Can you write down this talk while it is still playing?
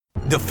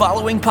The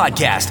following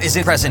podcast is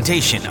a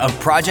presentation of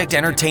Project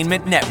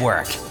Entertainment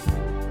Network.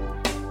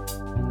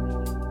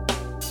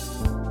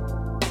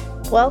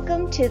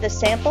 Welcome to the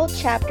Sample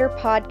Chapter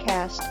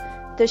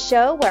Podcast, the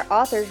show where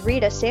authors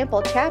read a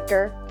sample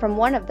chapter from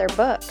one of their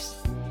books.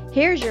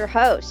 Here's your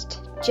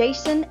host,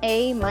 Jason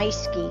A.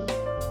 Meiske.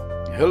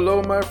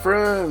 Hello, my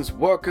friends.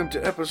 Welcome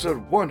to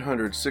episode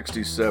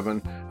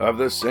 167 of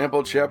the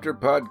Sample Chapter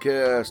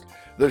Podcast,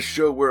 the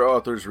show where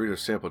authors read a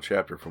sample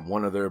chapter from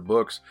one of their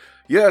books.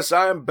 Yes,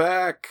 I'm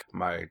back.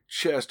 My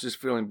chest is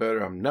feeling better.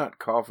 I'm not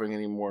coughing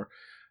anymore.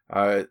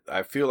 I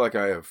feel like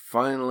I have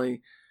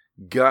finally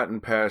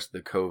gotten past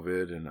the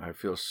COVID, and I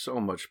feel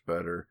so much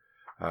better.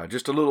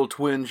 Just a little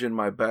twinge in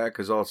my back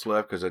is all that's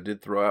left because I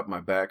did throw out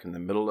my back in the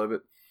middle of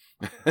it.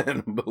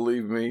 And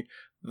believe me,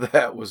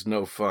 that was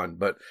no fun.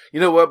 But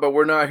you know what? But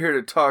we're not here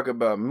to talk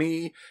about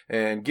me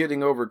and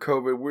getting over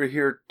COVID. We're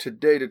here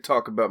today to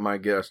talk about my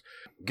guest,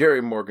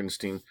 Gary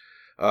Morgenstein,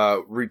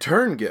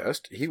 return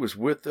guest. He was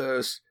with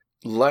us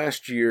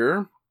last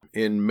year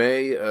in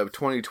May of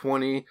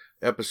 2020,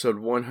 episode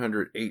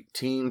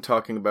 118,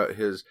 talking about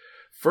his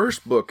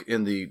first book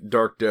in the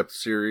Dark Depth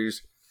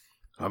series,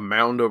 A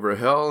Mound Over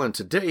Hell. And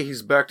today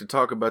he's back to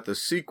talk about the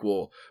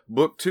sequel,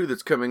 book 2,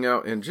 that's coming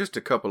out in just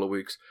a couple of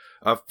weeks,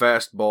 A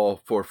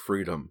Fastball for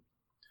Freedom.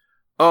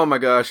 Oh my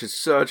gosh, it's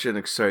such an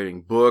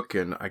exciting book,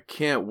 and I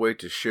can't wait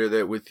to share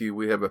that with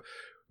you.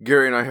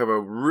 Gary and I have a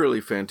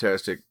really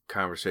fantastic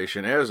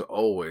conversation, as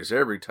always.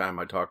 Every time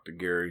I talk to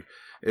Gary,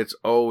 it's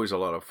always a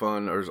lot of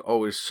fun. There's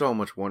always so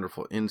much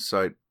wonderful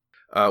insight.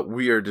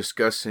 We are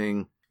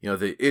discussing,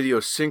 the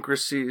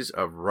idiosyncrasies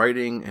of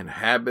writing and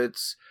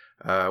habits.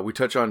 We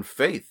touch on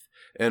faith,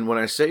 and when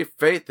I say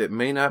faith, it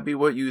may not be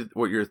what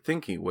you're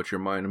thinking, what your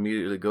mind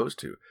immediately goes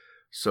to.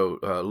 So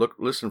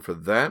listen for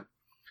that.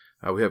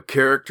 We have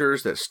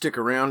characters that stick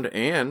around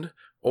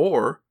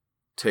or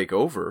take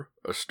over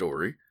a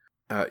story.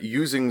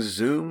 Using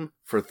Zoom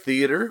for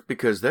theater,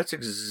 because that's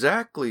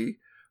exactly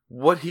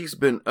what he's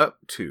been up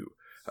to,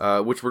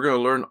 which we're going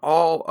to learn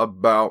all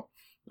about,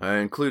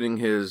 including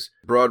his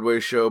Broadway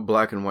show,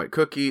 Black and White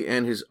Cookie,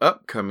 and his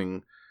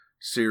upcoming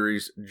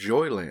series,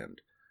 Joyland,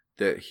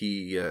 that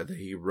he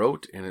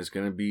wrote and is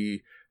going to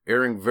be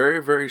airing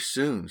very, very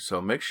soon.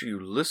 So make sure you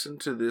listen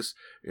to this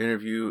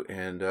interview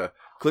and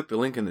click the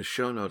link in the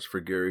show notes for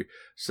Gary,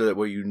 so that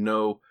way you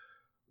know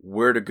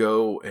where to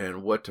go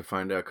and what to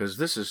find out, because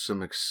this is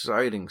some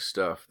exciting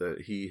stuff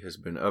that he has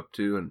been up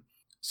to. And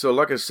so,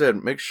 like I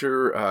said, make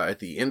sure at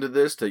the end of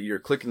this that you're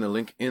clicking the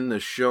link in the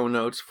show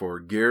notes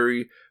for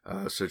Gary,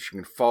 so that you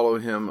can follow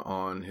him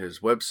on his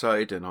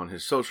website and on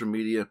his social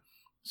media,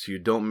 so you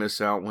don't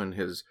miss out when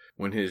his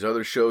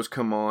other shows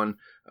come on,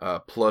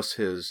 plus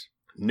his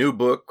new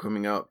book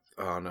coming out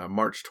on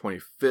March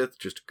 25th,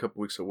 just a couple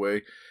weeks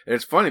away. And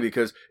it's funny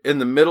because in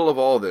the middle of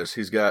all this,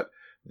 he's got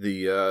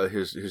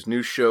his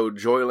new show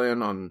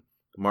Joyland on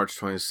March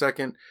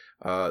 22nd,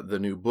 the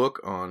new book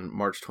on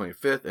March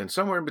 25th, and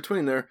somewhere in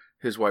between there,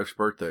 his wife's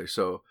birthday.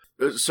 So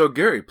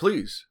Gary,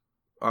 please,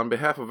 on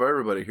behalf of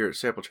everybody here at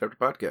Sample Chapter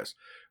Podcast,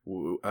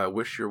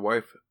 wish your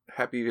wife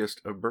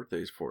happiest of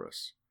birthdays for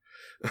us.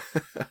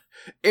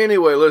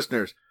 Anyway,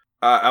 listeners,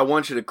 I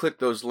want you to click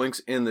those links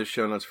in the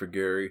show notes for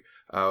Gary.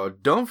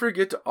 Don't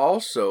forget to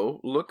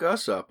also look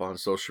us up on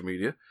social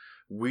media.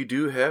 We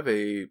do have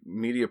a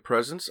media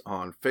presence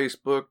on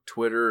Facebook,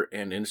 Twitter,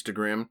 and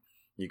Instagram.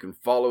 You can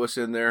follow us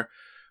in there.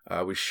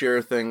 We share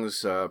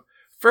things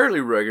fairly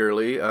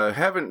regularly.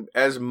 Haven't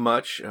as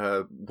much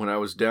when I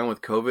was down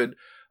with COVID.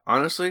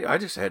 Honestly, I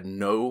just had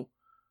no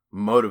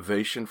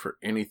motivation for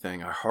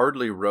anything. I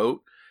hardly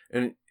wrote.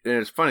 And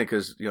it's funny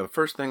because, the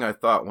first thing I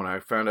thought when I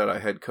found out I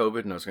had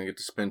COVID and I was going to get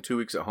to spend 2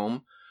 weeks at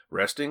home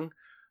resting,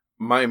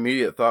 my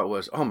immediate thought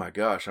was, oh my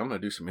gosh, I'm going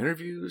to do some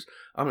interviews.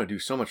 I'm going to do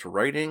so much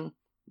writing.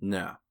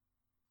 No,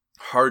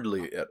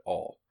 hardly at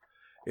all.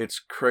 It's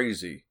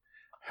crazy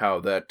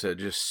how that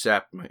just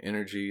sapped my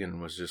energy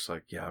and was just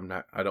like, I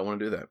don't want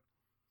to do that.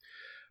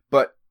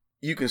 But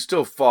you can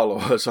still follow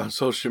us on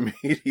social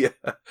media.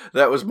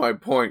 That was my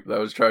point that I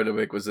was trying to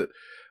make, was that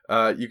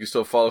you can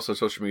still follow us on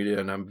social media,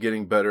 and I'm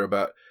getting better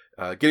about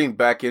getting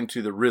back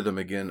into the rhythm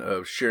again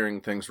of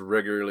sharing things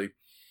regularly,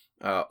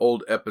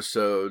 old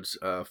episodes,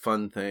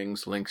 fun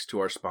things, links to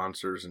our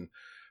sponsors and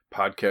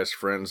podcast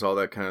friends, all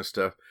that kind of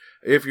stuff.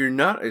 If you're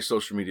not a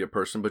social media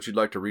person, but you'd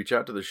like to reach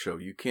out to the show,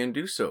 you can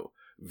do so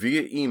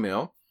via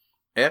email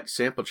at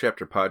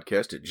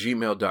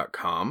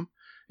samplechapterpodcast@gmail.com.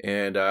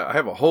 And I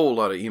have a whole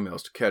lot of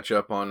emails to catch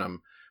up on.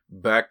 I'm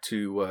back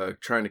to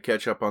trying to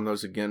catch up on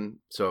those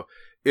again. So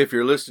if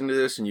you're listening to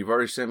this and you've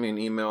already sent me an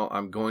email,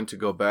 I'm going to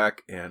go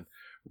back and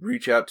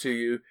reach out to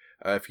you.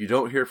 If you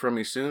don't hear from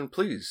me soon,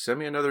 please send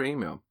me another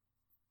email.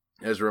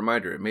 As a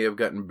reminder, it may have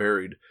gotten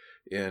buried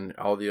in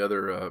all the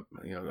other,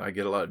 I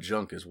get a lot of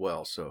junk as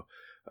well. So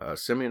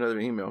send me another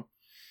email.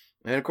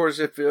 And of course,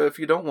 if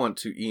you don't want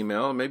to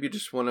email, maybe you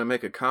just want to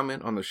make a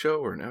comment on the show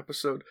or an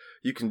episode,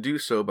 you can do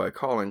so by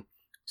calling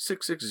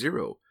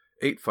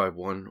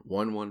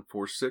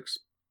 660-851-1146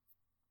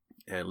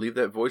 and leave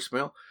that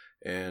voicemail.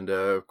 And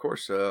of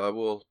course, I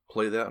will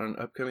play that on an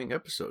upcoming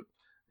episode.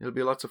 It'll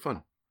be lots of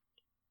fun.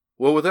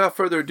 Well, without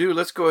further ado,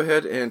 let's go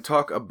ahead and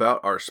talk about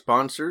our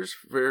sponsors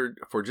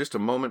for just a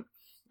moment.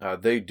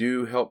 They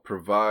do help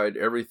provide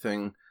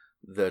everything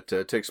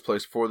that takes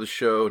place for the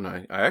show, and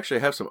I actually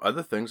have some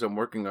other things I'm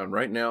working on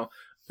right now.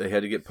 They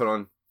had to get put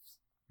on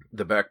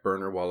the back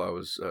burner while I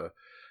was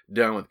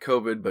down with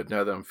COVID, but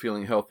now that I'm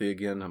feeling healthy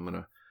again, I'm going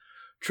to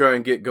try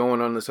and get going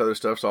on this other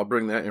stuff, so I'll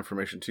bring that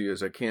information to you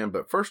as I can.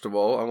 But first of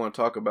all, I want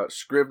to talk about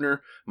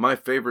Scrivener, my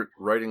favorite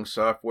writing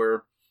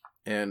software,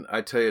 and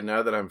I tell you,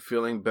 now that I'm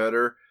feeling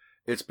better,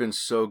 it's been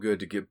so good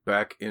to get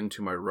back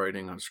into my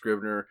writing on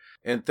Scrivener,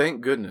 and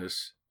thank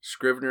goodness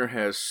Scrivener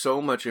has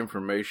so much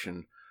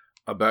information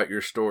about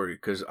your story,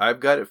 because I've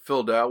got it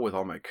filled out with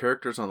all my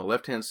characters on the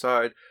left-hand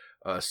side,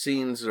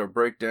 scenes or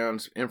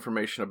breakdowns,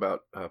 information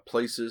about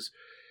places,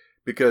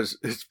 because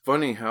it's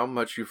funny how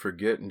much you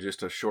forget in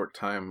just a short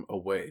time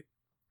away.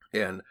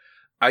 And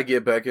I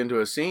get back into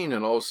a scene,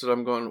 and all of a sudden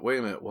I'm going, wait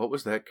a minute, what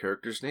was that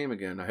character's name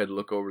again? I had to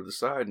look over to the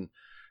side and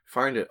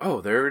find it.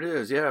 Oh, there it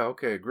is. Yeah,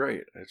 okay,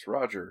 great. It's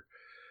Roger,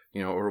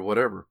 or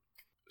whatever.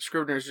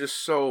 Scrivener is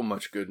just so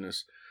much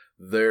goodness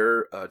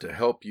there to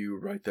help you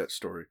write that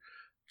story.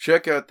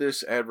 Check out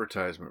this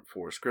advertisement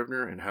for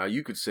Scrivener and how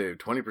you could save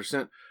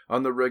 20%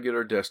 on the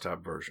regular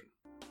desktop version.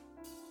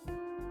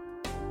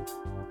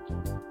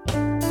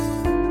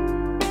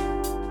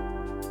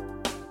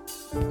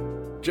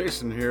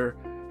 Jason here.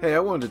 Hey, I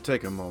wanted to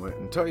take a moment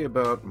and tell you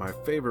about my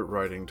favorite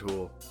writing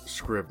tool,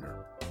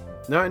 Scrivener.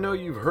 Now, I know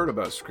you've heard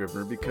about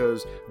Scrivener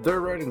because their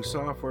writing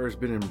software has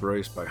been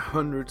embraced by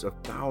hundreds of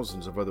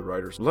thousands of other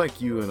writers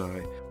like you and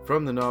I,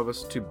 from the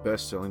novice to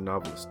best-selling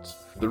novelists.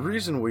 The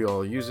reason we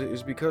all use it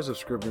is because of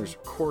Scrivener's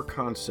core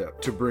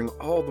concept to bring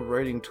all the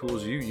writing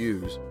tools you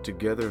use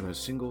together in a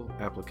single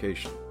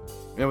application.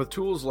 And with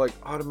tools like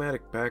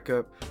automatic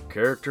backup,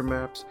 character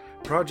maps,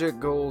 project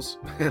goals,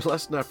 and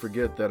let's not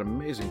forget that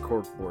amazing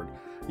corkboard,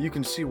 you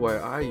can see why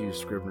I use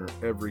Scrivener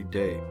every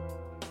day.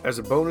 As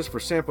a bonus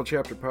for Sample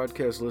Chapter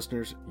Podcast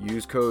listeners,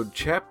 use code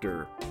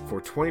CHAPTER for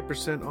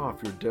 20%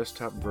 off your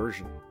desktop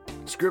version.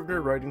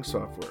 Scrivener writing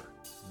software,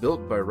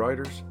 built by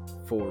writers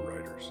for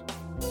writers.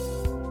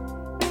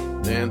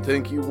 And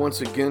thank you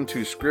once again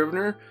to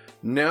Scrivener.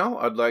 Now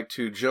I'd like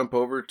to jump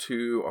over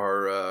to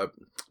our,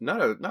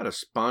 not a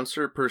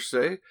sponsor per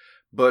se,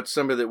 but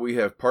somebody that we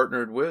have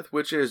partnered with,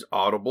 which is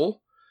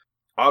Audible.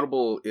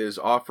 Audible is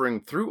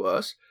offering through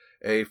us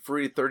a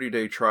free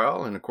 30-day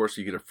trial, and of course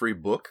you get a free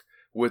book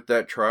with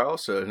that trial,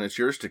 and it's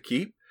yours to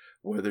keep,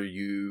 whether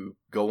you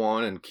go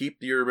on and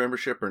keep your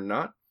membership or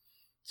not.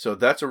 So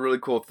that's a really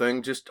cool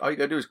thing. Just all you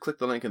gotta do is click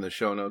the link in the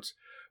show notes,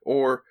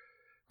 or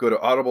go to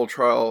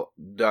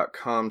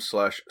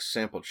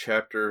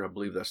audibletrial.com/samplechapter. I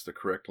believe that's the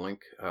correct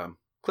link.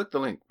 Click the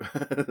link.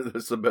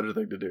 That's the better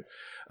thing to do.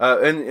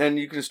 And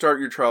you can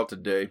start your trial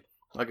today.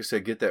 Like I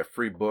said, get that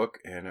free book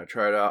and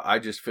try it out. I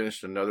just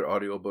finished another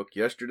audiobook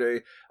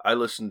yesterday. I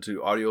listen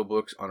to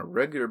audiobooks on a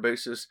regular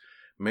basis,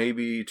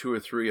 maybe 2 or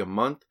 3 a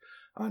month,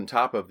 on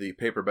top of the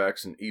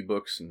paperbacks and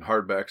ebooks and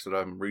hardbacks that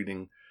I'm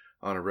reading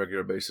on a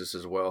regular basis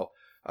as well.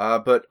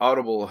 But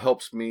Audible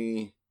helps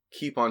me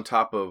keep on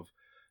top of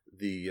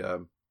the,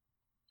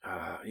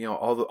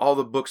 all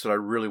the books that I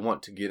really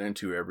want to get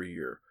into every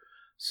year.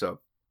 So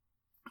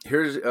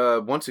here's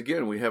once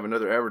again we have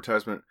another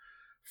advertisement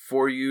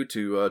for you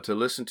to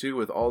listen to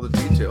with all the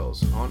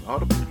details on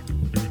Audible.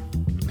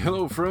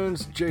 Hello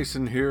friends,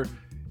 Jason here.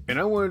 And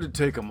I wanted to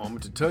take a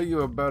moment to tell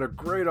you about a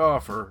great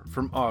offer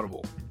from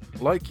Audible.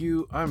 Like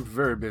you, I'm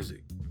very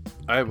busy.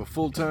 I have a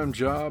full-time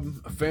job,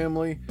 a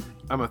family,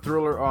 I'm a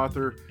thriller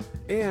author,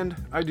 and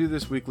I do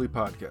this weekly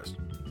podcast.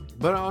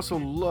 But I also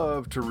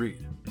love to read.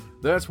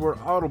 That's where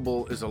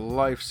Audible is a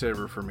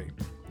lifesaver for me.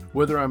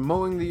 Whether I'm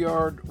mowing the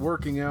yard,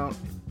 working out,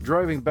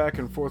 driving back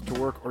and forth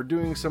to work, or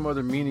doing some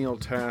other menial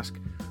task,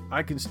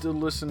 I can still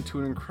listen to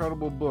an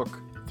incredible book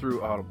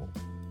through Audible.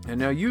 And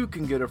now you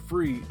can get a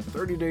free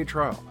 30-day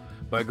trial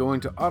by going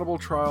to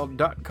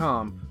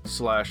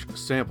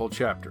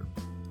audibletrial.com/samplechapter.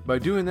 By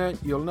doing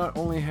that, you'll not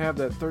only have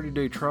that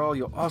 30-day trial,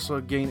 you'll also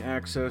gain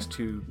access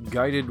to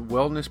guided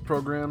wellness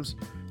programs,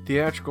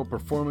 theatrical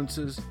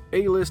performances,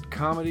 A-list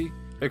comedy,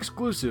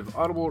 exclusive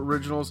Audible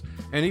originals,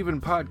 and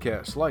even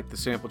podcasts like the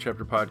Sample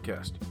Chapter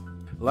Podcast.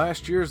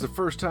 Last year is the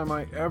first time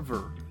I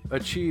ever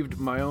achieved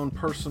my own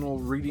personal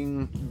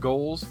reading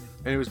goals,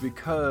 and it was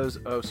because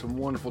of some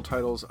wonderful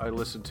titles I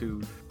listened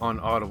to on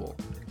Audible.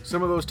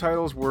 Some of those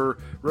titles were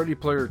Ready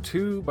Player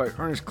 2 by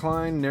Ernest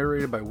Cline,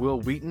 narrated by Will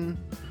Wheaton,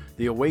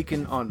 the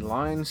Awaken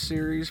Online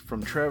series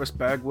from Travis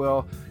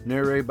Bagwell,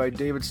 narrated by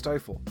David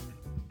Stiefel,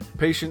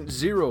 Patient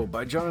Zero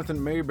by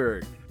Jonathan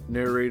Mayberry,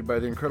 narrated by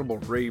the incredible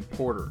Ray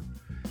Porter.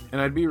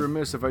 And I'd be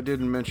remiss if I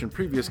didn't mention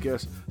previous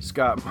guest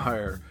Scott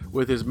Meyer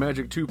with his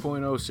Magic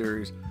 2.0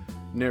 series,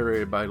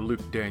 narrated by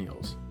Luke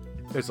Daniels.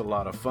 It's a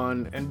lot of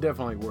fun and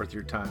definitely worth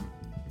your time.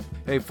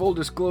 Hey, full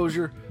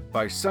disclosure,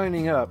 by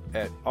signing up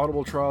at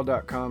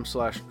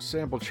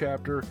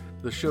audibletrial.com/samplechapter,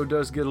 the show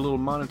does get a little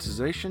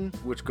monetization,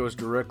 which goes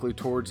directly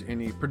towards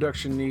any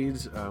production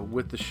needs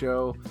with the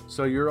show.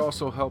 So you're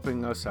also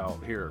helping us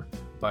out here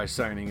by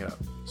signing up.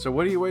 So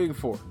what are you waiting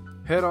for?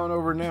 Head on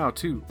over now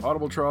to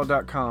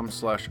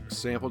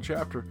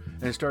audibletrial.com/samplechapter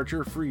and start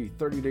your free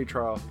 30-day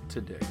trial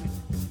today.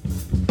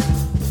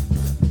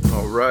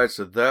 All right,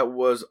 so that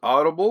was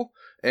Audible,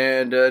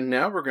 and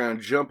now we're going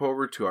to jump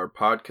over to our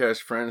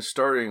podcast friends,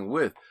 starting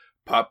with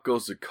Pop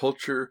Goes the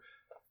Culture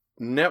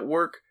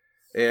Network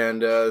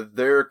and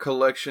their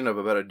collection of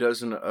about a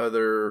dozen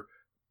other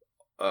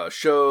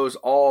shows,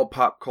 all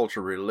pop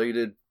culture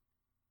related.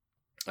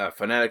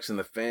 Fanatics and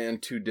the Fan,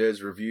 Two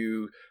Dead's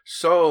Review,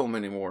 so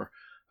many more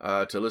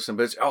to listen,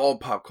 but it's all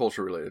pop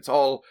culture related. It's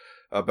all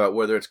about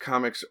whether it's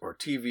comics or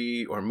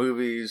TV or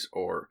movies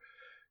or,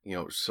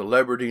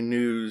 celebrity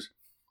news,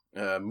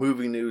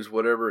 movie news,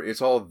 whatever. It's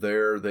all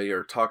there. They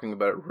are talking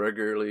about it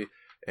regularly.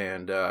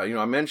 And,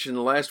 I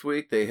mentioned last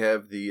week they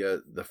have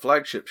the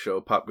flagship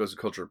show, Pop Goes the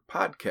Culture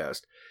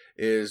Podcast,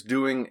 is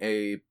doing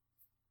a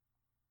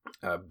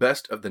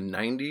best of the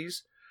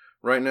 90s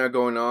right now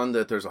going on,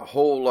 that there's a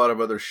whole lot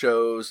of other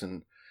shows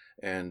and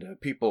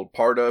people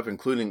part of,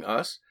 including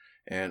us.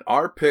 And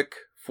our pick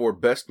for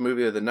best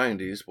movie of the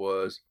 90s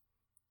was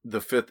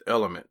The Fifth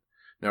Element.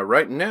 Now,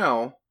 right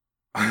now,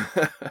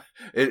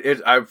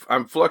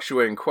 I'm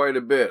fluctuating quite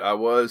a bit. I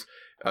was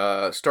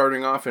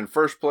starting off in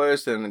first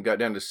place, then got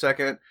down to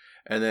second,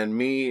 and then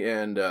me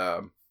and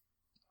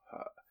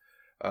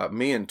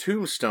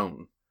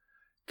Tombstone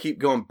keep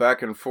going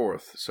back and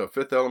forth. So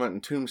Fifth Element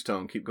and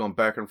Tombstone keep going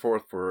back and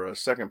forth for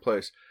second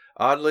place.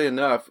 Oddly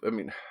enough,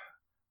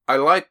 I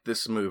like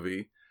this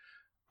movie.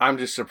 I'm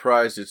just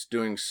surprised it's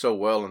doing so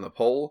well in the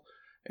poll.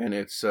 And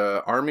it's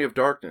Army of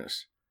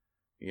Darkness,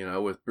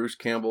 with Bruce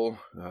Campbell.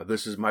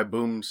 This Is My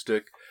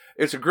Boomstick.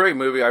 It's a great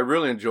movie. I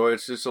really enjoy it.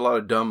 It's just a lot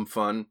of dumb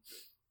fun.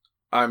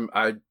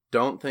 I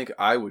don't think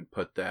I would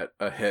put that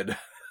ahead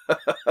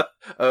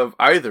of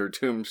either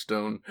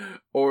Tombstone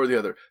or the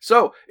other.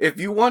 So, if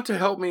you want to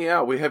help me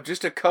out, we have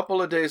just a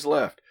couple of days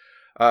left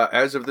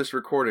as of this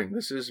recording.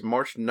 This is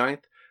March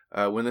 9th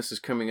when this is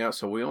coming out,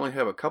 so we only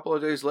have a couple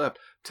of days left.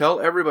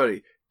 Tell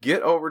everybody,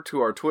 get over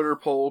to our Twitter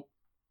poll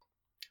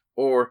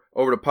or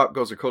over to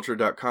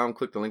popgoestheculture.com,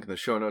 click the link in the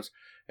show notes,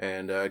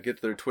 and get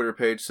to their Twitter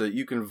page so that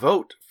you can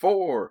vote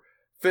for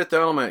Fifth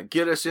Element.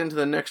 Get us into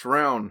the next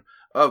round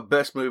of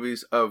best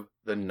movies of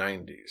the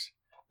 90s.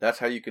 That's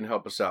how you can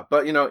help us out.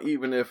 But,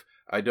 even if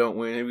I don't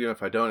win, even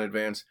if I don't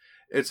advance,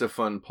 it's a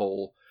fun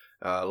poll.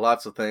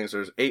 Lots of things.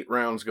 There's 8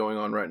 rounds going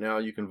on right now.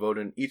 You can vote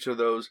in each of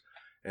those.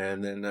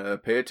 And then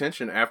pay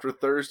attention after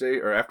Thursday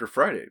or after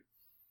Friday.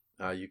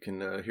 You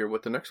can hear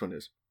what the next one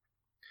is.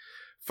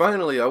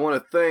 Finally, I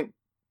want to thank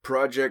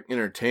Project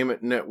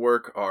Entertainment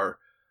Network, our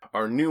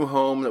new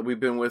home that we've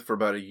been with for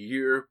about a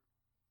year.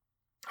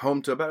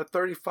 Home to about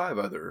 35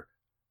 other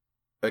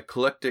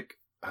eclectic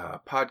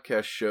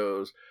podcast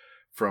shows,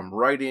 from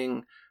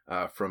writing,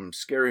 from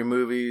scary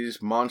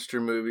movies,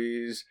 monster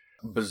movies,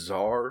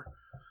 bizarre.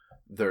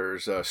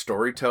 There's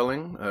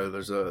storytelling.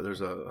 There's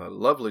a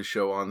lovely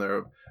show on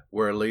there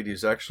where a lady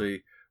is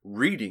actually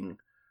reading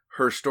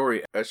her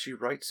story as she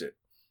writes it,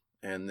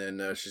 and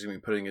then she's going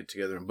to be putting it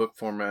together in book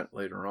format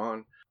later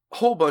on. A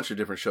whole bunch of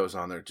different shows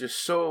on there.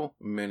 Just so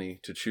many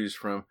to choose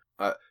from.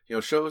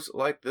 Shows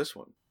like this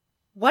one.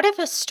 What if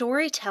a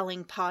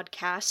storytelling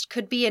podcast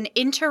could be an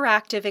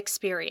interactive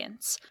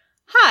experience?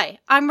 Hi,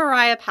 I'm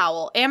Mariah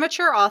Powell,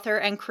 amateur author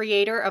and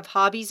creator of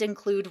Hobbies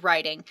Include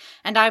Writing,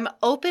 and I'm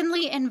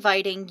openly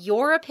inviting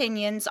your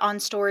opinions on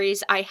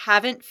stories I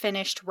haven't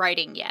finished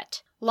writing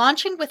yet.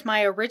 Launching with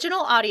my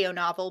original audio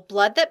novel,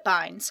 Blood That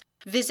Binds,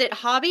 visit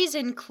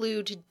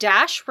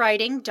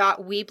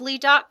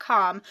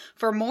hobbiesinclude-writing.weebly.com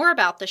for more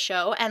about the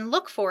show and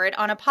look for it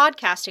on a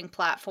podcasting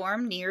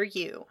platform near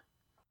you.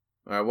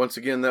 All right, once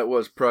again, that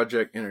was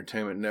Project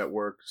Entertainment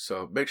Network,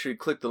 so make sure you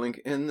click the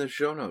link in the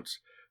show notes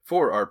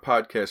for our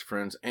podcast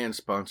friends and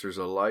sponsors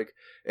alike.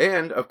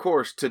 And, of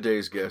course,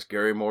 today's guest,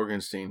 Gary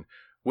Morgenstein,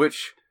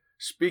 which,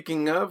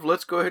 speaking of,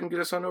 let's go ahead and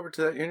get us on over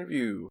to that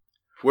interview,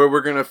 where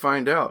we're going to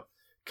find out,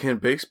 can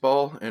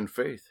baseball and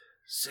faith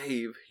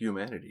save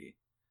humanity?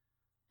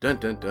 Dun,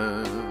 dun,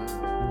 dun.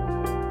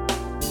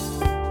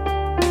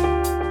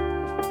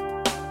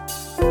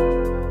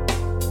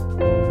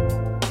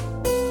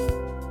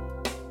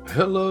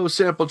 Hello,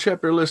 Sample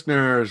Chapter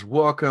listeners.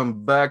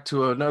 Welcome back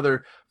to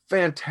another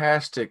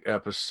fantastic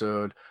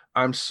episode.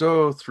 I'm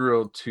so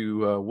thrilled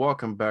to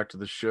welcome back to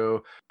the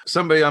show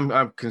somebody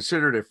I'm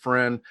considered a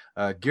friend,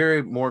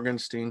 Gary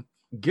Morgenstein.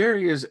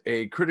 Gary is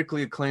a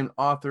critically acclaimed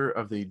author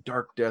of the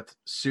Dark Death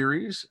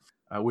series,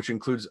 which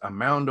includes A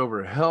Mound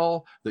Over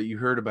Hell that you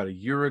heard about a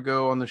year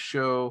ago on the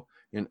show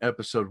in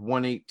episode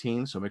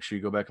 118. So make sure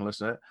you go back and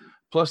listen to that.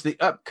 Plus the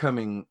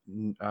upcoming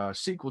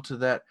sequel to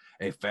that,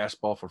 A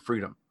Fastball for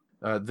Freedom.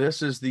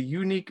 This is the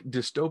unique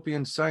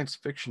dystopian science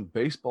fiction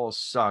baseball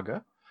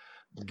saga.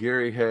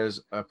 Gary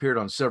has appeared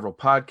on several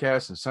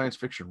podcasts and science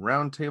fiction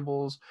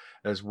roundtables,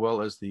 as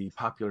well as the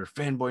popular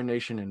Fanboy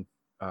Nation and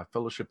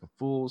Fellowship of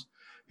Fools.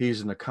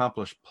 He's an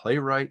accomplished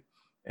playwright,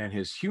 and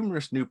his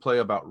humorous new play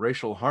about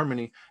racial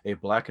harmony, A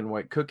Black and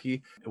White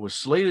Cookie. It was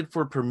slated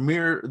for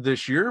premiere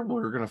this year.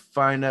 We're going to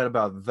find out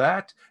about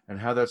that and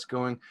how that's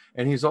going.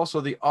 And he's also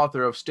the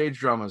author of stage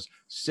dramas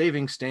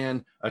Saving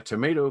Stan, A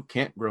Tomato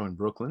Can't Grow in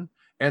Brooklyn,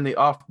 and the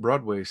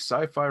off-Broadway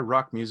sci-fi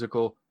rock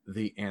musical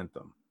The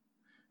Anthem.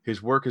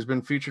 His work has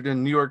been featured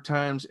in New York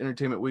Times,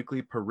 Entertainment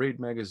Weekly, Parade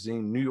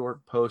Magazine, New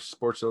York Post,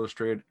 Sports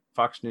Illustrated,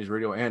 Fox News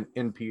Radio, and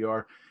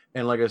NPR.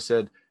 And like I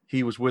said,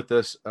 he was with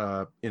us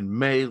in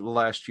May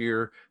last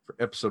year for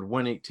episode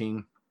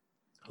 118.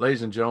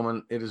 Ladies and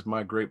gentlemen, it is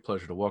my great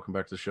pleasure to welcome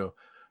back to the show,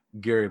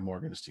 Gary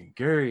Morgenstein.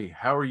 Gary,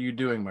 how are you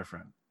doing, my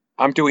friend?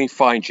 I'm doing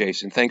fine,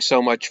 Jason. Thanks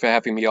so much for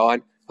having me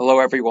on. Hello,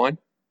 everyone.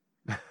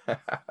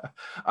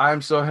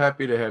 I'm so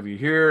happy to have you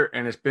here,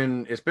 and it's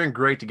been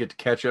great to get to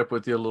catch up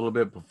with you a little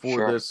bit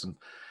before this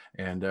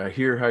and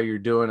hear how you're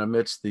doing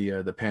amidst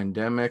the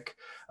pandemic.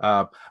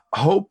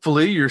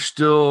 Hopefully, you're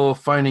still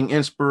finding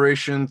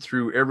inspiration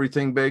through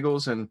everything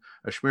bagels and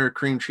a schmear of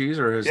cream cheese,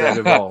 or has that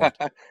evolved?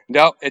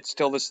 No, it's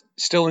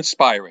still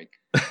inspiring.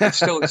 It's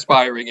still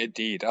inspiring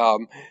indeed.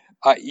 I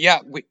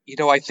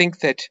think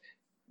that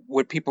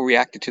when people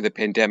reacted to the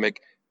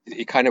pandemic,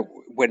 it kind of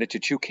went into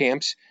two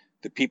camps.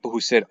 The people who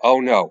said, "Oh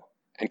no,"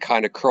 and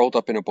kind of curled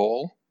up in a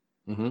ball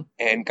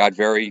and got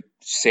very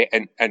sad.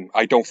 And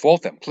I don't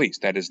fault them, please.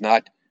 That is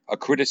not a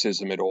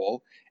criticism at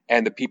all.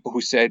 And the people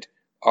who said,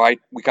 "All right,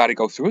 we got to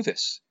go through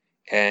this."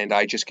 And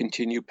I just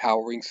continue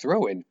powering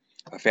through. And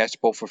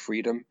Fastball for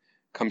Freedom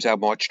comes out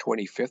March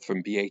 25th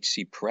from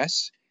BHC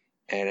Press.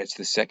 And it's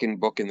the second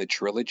book in the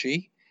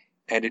trilogy.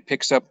 And it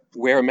picks up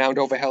where Mount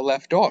Over Hell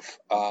left off.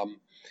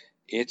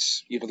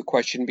 The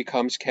question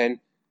becomes,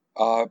 can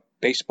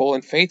baseball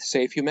and faith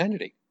save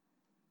humanity?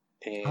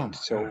 And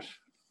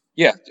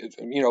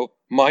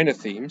minor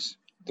themes,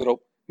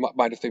 little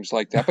minor themes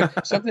like that.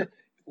 But something,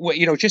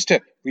 just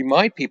to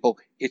remind people,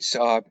 it's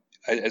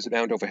as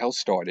Mount Over Hell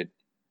started,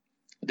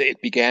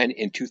 it began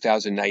in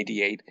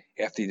 2098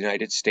 after the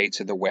United States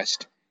and the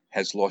West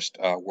has lost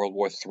World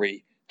War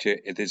III to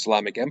the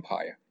Islamic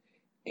Empire.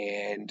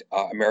 And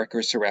America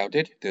is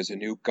surrounded. There's a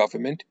new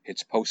government.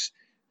 It's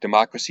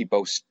post-democracy,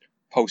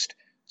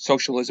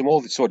 post-socialism,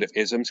 all the sort of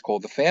isms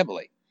called the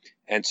family.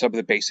 And some of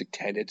the basic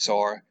tenets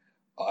are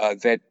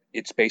that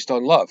it's based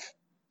on love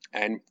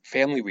and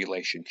family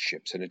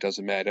relationships. And it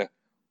doesn't matter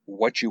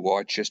what you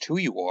are, just who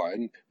you are.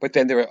 But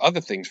then there are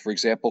other things. For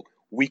example,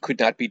 we could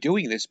not be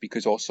doing this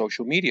because all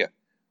social media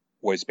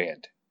was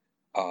banned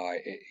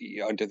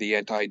under the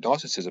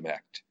Anti-Narcissism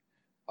Act.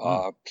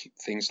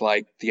 Things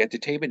like the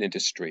entertainment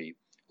industry,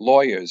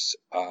 lawyers,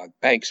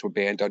 banks were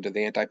banned under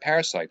the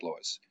anti-parasite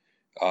laws.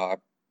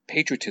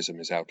 Patriotism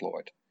is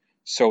outlawed.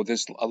 So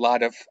there's a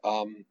lot of,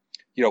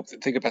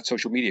 think about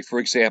social media. For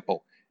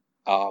example,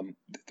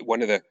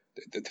 one of the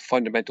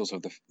fundamentals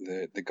of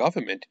the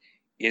government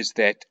is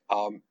that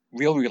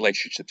real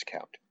relationships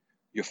count.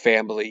 Your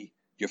family,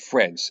 your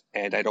friends.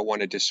 And I don't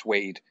want to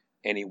dissuade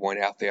anyone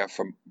out there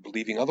from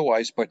believing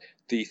otherwise, but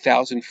the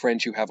 1,000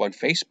 friends you have on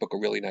Facebook are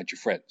really not your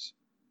friends.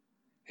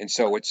 And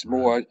so it's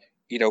more,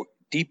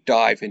 deep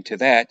dive into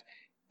that.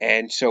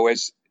 And so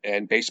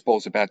and baseball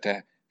is about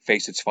to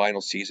face its final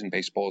season.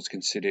 Baseball is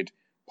considered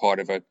part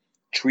of a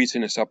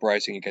treasonous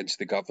uprising against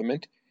the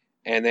government.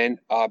 And then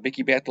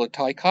Mickey Mantle and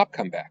Ty Cobb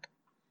come back.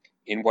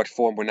 In what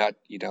form we're not,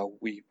 I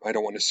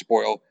don't want to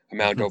spoil a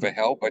Mount Over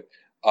Hell, but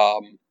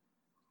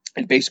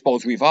and baseball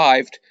is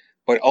revived,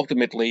 but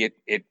ultimately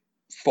it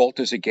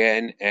falters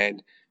again.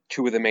 And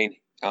two of the main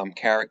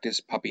characters,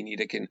 Puppy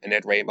Nedick and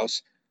Ed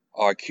Ramos,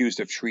 are accused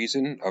of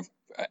treason, of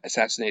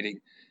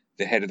assassinating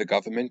the head of the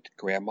government,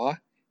 Grandma,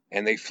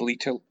 and they flee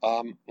to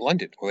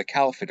London, or the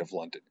Caliphate of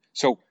London.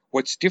 So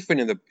what's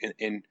different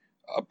in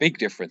a big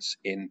difference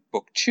in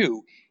book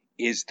 2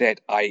 is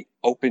that I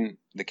open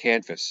the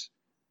canvas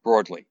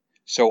broadly.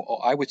 So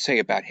I would say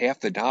about half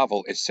the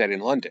novel is set in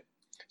London.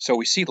 So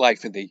we see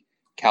life in the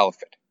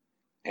Caliphate,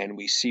 and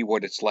we see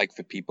what it's like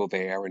for people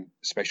there, and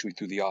especially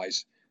through the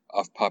eyes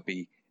of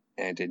Puppy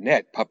and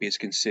Annette. Puppy is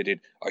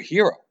considered a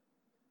hero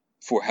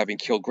for having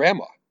killed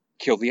Grandma,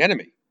 killed the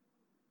enemy.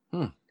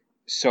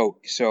 So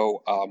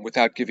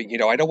without giving,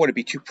 I don't want to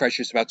be too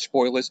precious about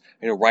spoilers.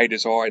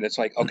 Writers are, and it's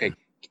like, okay,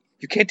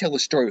 you can't tell a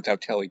story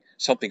without telling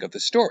something of the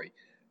story.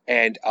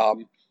 And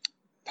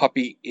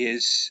Puppy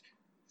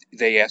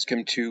they ask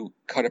him to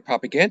cut a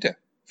propaganda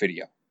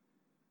video.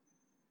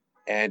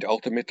 And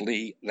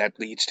ultimately that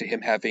leads to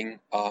him having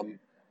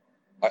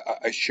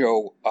a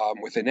show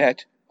with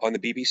Annette on the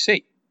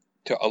BBC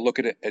to look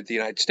at the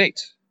United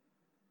States.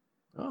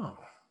 Oh.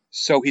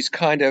 So he's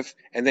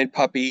and then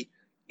Puppy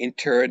in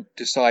turn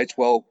decides,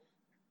 well,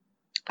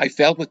 I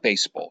failed with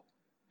baseball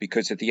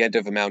because at the end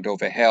of A Mount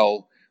Over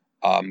Hell,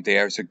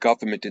 there's a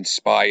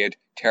government-inspired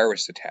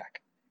terrorist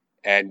attack,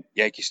 and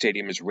Yankee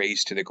Stadium is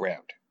razed to the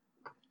ground.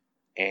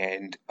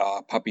 And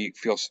Puppy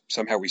feels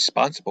somehow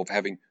responsible for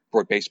having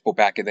brought baseball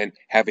back, and then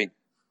having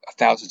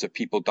thousands of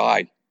people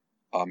die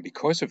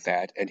because of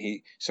that. And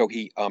he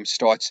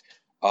starts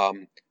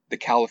the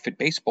Caliphate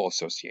Baseball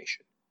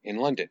Association in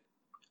London,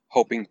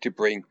 hoping to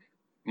bring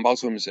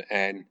Muslims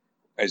and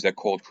as they're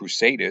called,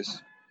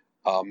 Crusaders,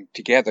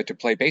 together to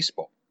play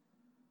baseball.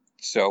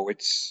 So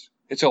it's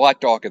a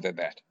lot darker than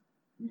that.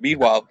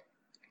 Meanwhile,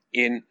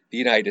 in the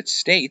United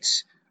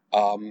States,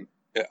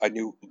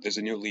 there's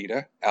a new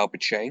leader,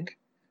 Albert Chang,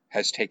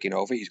 has taken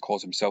over. He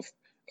calls himself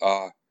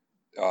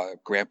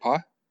Grandpa,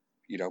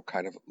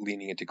 kind of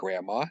leaning into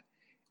Grandma,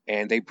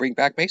 and they bring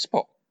back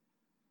baseball.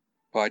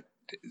 But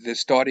they're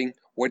starting.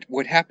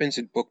 What happens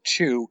in book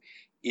 2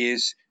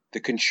 is the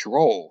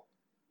control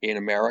in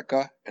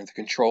America and the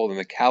control in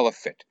the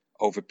caliphate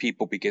over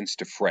people begins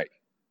to fray,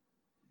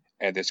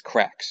 and there's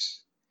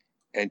cracks,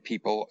 and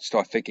people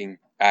start thinking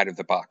out of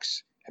the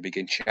box and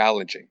begin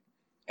challenging.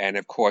 And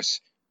of course,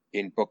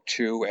 in book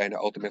 2 and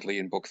ultimately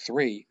in book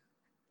 3,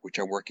 which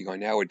I'm working on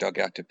now, A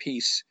Dugout to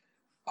Peace,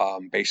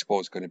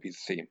 baseball is going to be the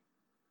theme.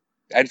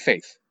 And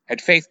faith.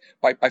 And faith,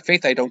 by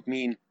faith, I don't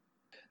mean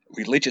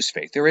religious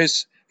faith. There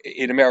is,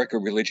 in America,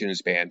 religion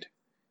is banned.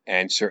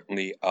 And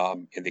certainly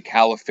in the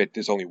caliphate,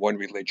 there's only one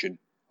religion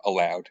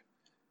allowed.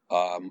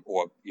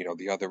 Or,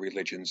 the other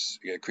religions,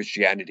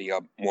 Christianity,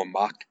 are more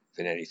mocked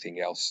than anything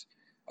else.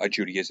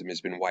 Judaism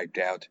has been wiped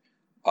out.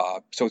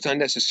 So it's not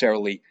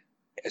necessarily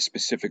a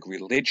specific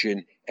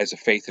religion as a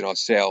faith in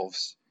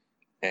ourselves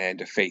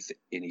and a faith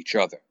in each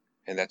other.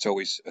 And that's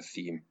always a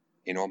theme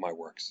in all my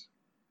works.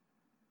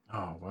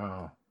 Oh,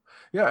 wow.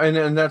 Yeah,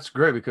 and that's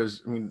great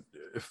because,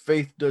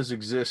 faith does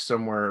exist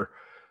somewhere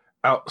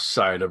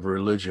outside of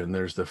religion.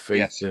 There's the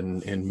faith Yes.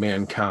 in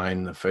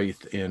mankind, the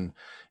faith in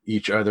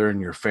each other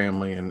and your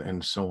family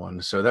and so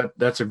on. So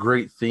that's a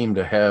great theme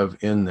to have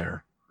in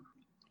there.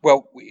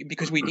 Well,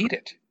 because we need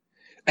it.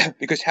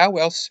 Because how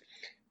else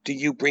do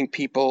you bring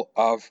people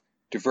of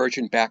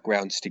divergent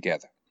backgrounds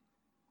together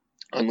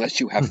unless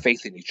you have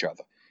faith in each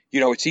other?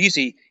 It's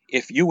easy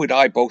if you and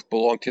I both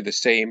belong to the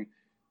same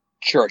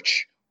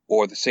church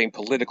or the same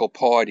political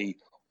party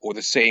or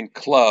the same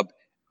club.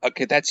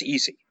 Okay, that's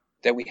easy.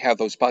 Then we have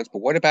those bonds.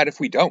 But what about if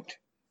we don't?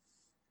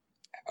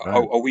 Right.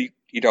 Are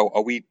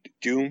we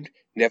doomed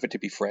never to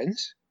be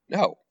friends?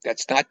 No,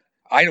 that's not.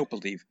 I don't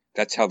believe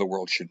that's how the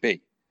world should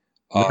be.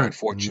 Right.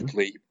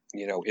 Unfortunately,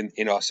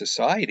 in our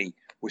society,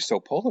 we're so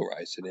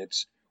polarized. And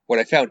it's what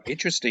I found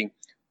interesting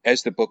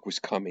as the book was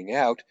coming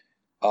out.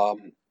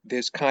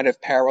 There's kind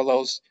of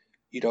parallels,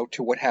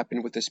 to what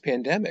happened with this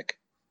pandemic.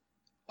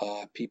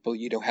 People,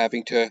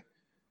 having to,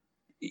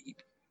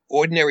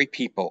 ordinary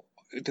people.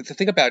 The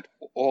thing about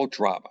all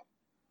drama,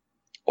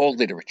 all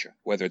literature,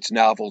 whether it's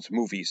novels,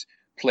 movies,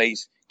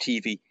 plays,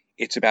 TV,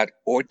 it's about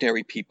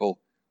ordinary people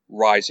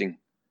rising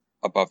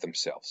above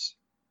themselves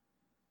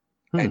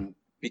and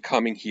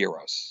becoming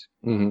heroes,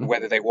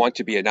 whether they want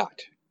to be or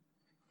not.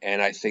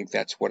 And I think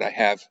that's what I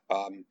have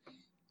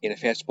in A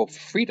Fastball for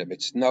Freedom.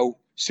 It's no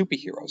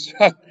superheroes.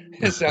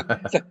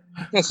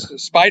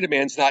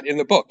 Spider-Man's not in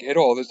the book at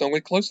all. There's no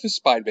one close to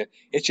Spider-Man.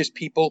 It's just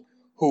people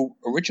who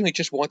originally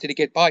just wanted to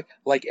get by,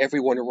 like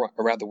everyone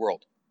around the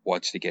world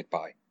wants to get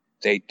by.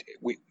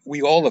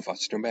 We all of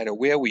us, no matter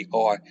where we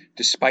are,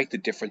 despite the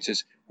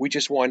differences, we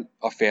just want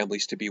our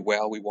families to be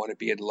well. We want to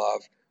be in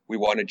love. We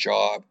want a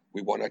job.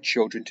 We want our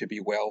children to be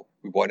well.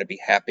 We want to be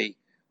happy.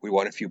 We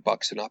want a few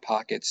bucks in our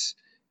pockets.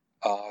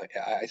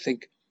 I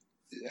think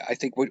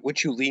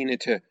once you lean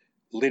into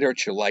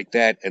literature like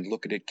that and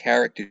look at it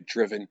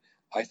character-driven,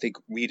 I think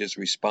readers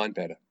respond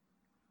better.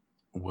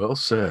 Well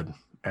said.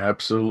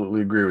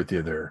 Absolutely agree with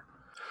you there.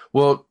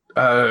 Well,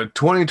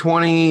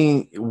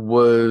 2020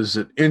 was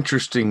an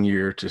interesting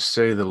year to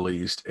say the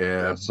least,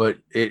 Yes. but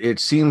it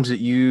seems that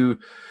you,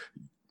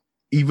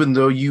 even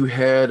though you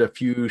had a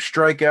few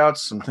strikeouts,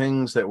 some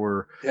things that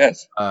were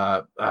Yes.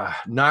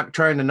 not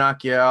trying to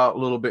knock you out a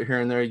little bit here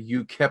and there,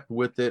 you kept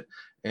with it.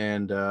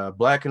 And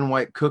Black and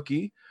White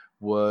Cookie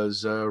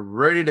was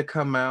ready to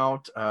come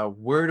out.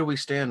 Where do we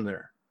stand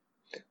there?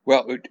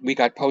 Well, we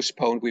got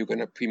postponed. We were going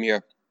to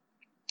premiere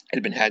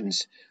at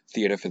Manhattan's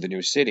Theater for the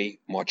New City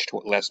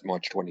last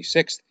March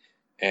 26th.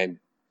 And,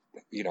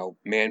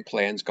 man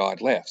plans,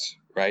 God laughs,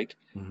 right?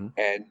 Mm-hmm.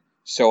 And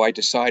so I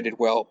decided,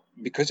 well,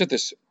 because of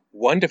this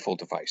wonderful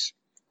device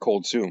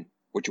called Zoom,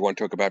 which you want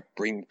to talk about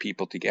bringing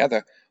people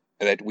together,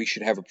 that we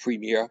should have a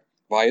premiere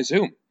via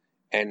Zoom.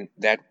 And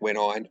that went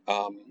on.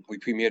 We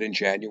premiered in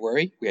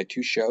January. We had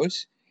 2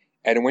 shows,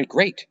 and it went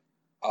great.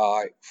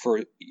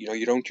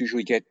 You don't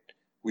usually get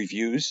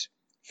reviews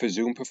for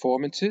Zoom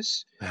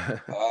performances,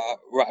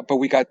 but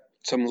we got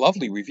some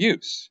lovely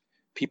reviews.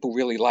 People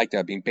really liked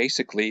that.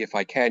 Basically, if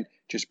I can,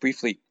 just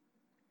briefly,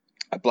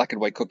 A Black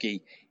and White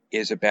Cookie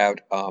is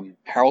about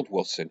Harold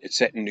Wilson. It's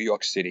set in New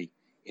York City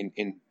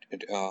in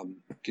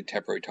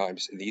contemporary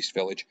times in the East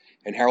Village.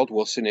 And Harold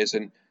Wilson is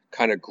a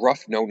kind of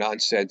gruff,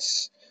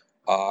 no-nonsense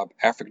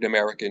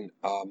African-American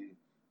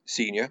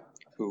senior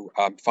who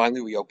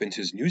finally reopens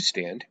his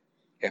newsstand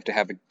after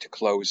having to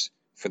close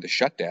for the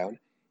shutdown,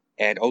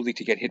 and only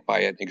to get hit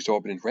by an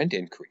exorbitant rent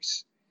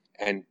increase.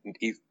 And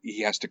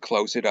he has to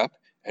close it up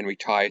and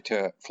retire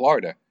to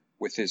Florida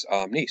with his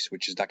niece,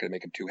 which is not going to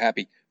make him too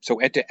happy. So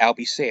enter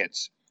Albie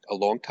Sands, a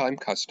longtime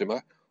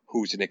customer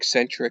who's an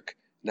eccentric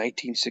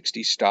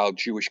 1960s-style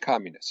Jewish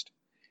communist.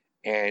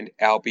 And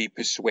Albie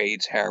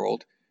persuades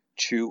Harold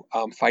to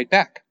fight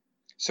back.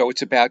 So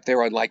it's about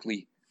their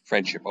unlikely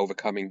friendship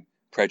overcoming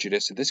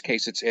prejudice. In this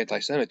case, it's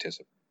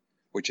anti-Semitism,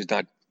 which is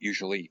not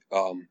usually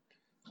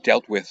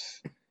dealt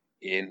with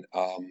in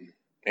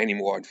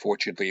anymore,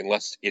 unfortunately,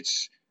 unless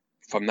it's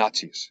from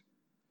Nazis,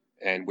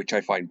 and which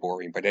I find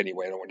boring. But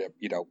anyway, I don't want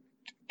to,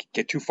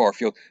 get too far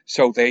afield.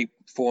 So they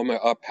form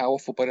a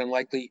powerful but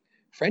unlikely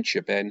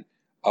friendship, and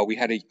we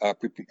had a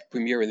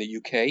premiere in the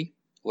UK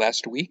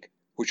last week,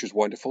 which was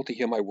wonderful to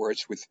hear my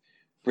words with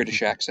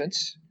British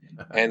accents.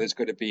 And there's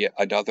going to be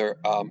another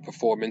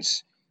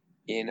performance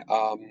in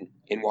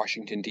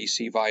Washington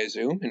D.C. via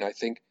Zoom, and I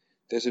think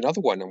there's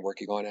another one I'm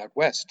working on out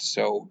west.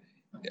 So,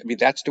 I mean,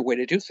 that's the way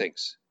to do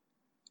things.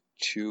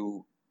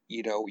 Zoom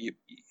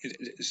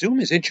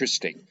is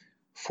interesting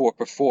for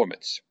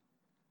performance.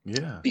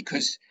 Yeah.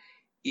 Because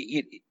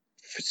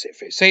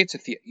say it's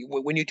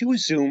when you do a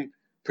Zoom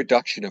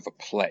production of a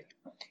play,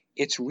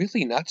 it's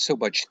really not so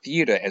much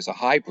theater as a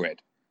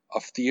hybrid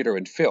of theater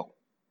and film,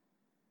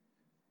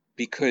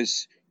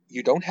 because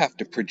you don't have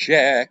to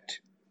project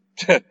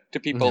to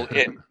people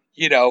in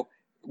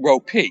row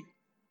P,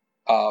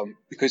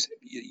 because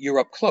you're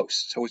up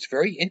close, so it's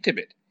very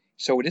intimate.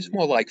 So it is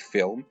more like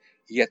film,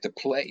 yet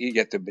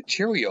the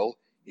material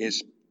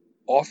is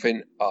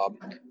often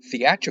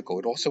theatrical.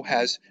 It also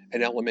has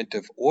an element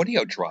of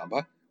audio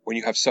drama when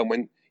you have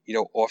someone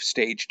off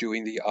stage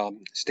doing the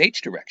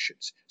stage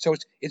directions. So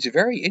it's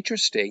very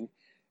interesting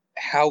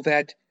how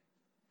that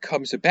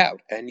comes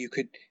about. And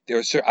there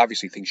are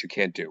obviously things you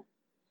can't do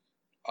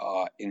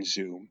in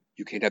Zoom.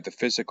 You can't have the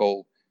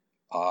physical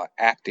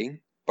acting,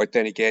 but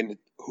then again,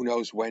 who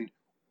knows when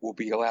we'll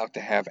be allowed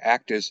to have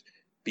actors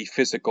be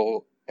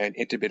physical and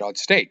intimate on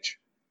stage.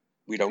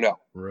 We don't know.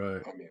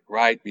 Right.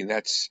 I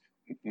mean,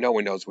 no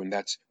one knows when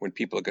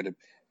people are going to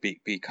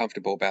be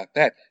comfortable about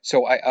that.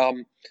 So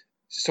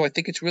I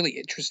think it's really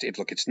interesting.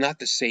 Look, it's not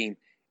the same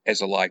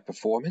as a live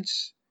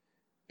performance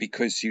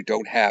because you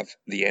don't have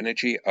the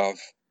energy of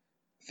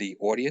the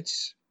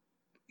audience,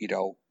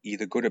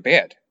 either good or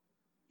bad.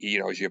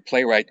 As your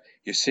playwright,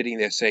 you're sitting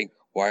there saying,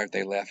 "Why aren't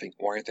they laughing?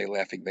 Why aren't they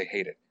laughing? They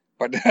hate it."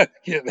 But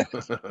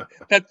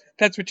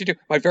that's what you do.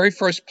 My very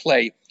first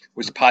play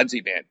was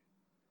Ponzi Man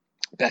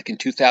back in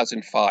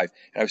 2005,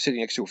 and I was sitting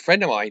next to a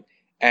friend of mine.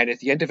 And at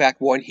the end of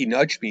Act 1, he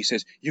nudged me. He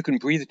says, "You can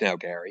breathe now,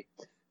 Gary,"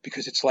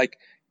 because it's like,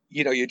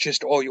 you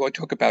just you want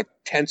to talk about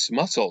tense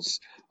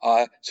muscles.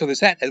 So there's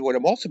that. And what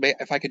I'm also,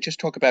 if I could just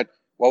talk about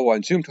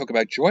on Zoom, talk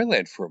about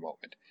Joyland for a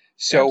moment.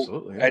 So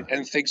Absolutely, yeah.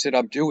 and things that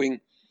I'm doing.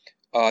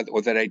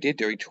 Or that I did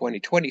during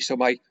 2020. So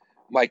my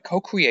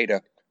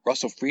co-creator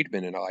Russell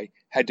Friedman and I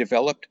had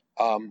developed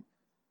a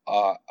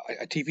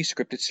TV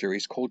scripted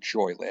series called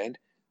Joyland,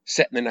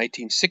 set in the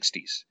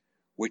 1960s,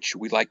 which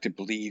we like to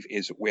believe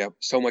is where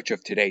so much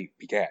of today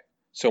began,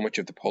 so much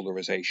of the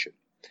polarization.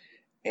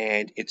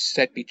 And it's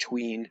set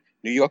between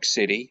New York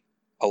City,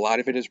 a lot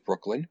of it is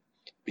Brooklyn,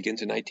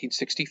 begins in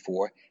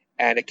 1964,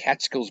 and a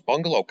Catskills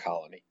bungalow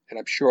colony. And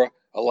I'm sure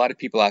a lot of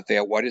people out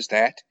there, what is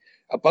that?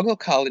 A bungalow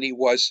colony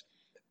was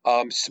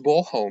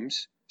small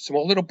homes,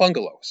 small little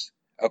bungalows,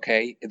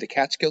 okay, in the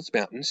Catskills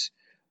Mountains,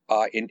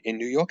 in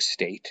New York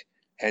State,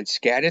 and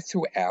scattered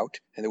throughout,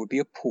 and there would be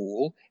a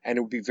pool, and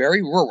it would be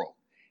very rural.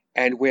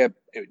 And where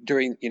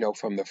during,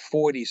 from the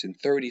 40s and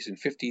 30s and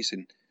 50s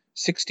and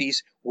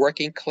 60s,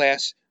 working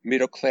class,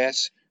 middle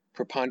class,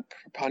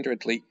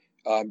 preponderantly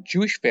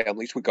Jewish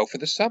families would go for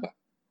the summer.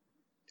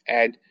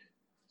 And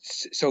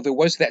so there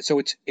was that. So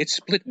it's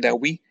split. Now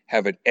we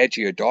have an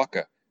edgier,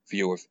 darker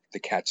view of the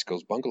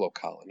Catskills bungalow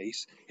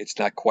colonies. It's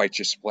not quite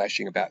just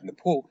splashing about in the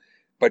pool,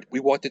 but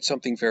we wanted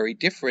something very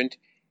different.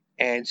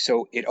 And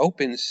so it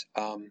opens,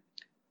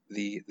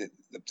 the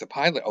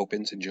pilot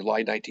opens in July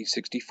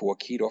 1964,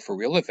 keyed off a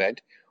real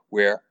event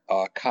where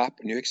a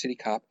New York City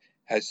cop,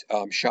 has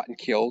shot and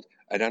killed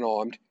an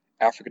unarmed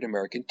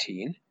African-American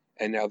teen,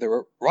 and now there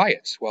are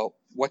riots. Well,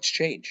 what's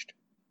changed?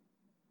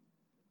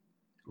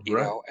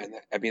 Right. And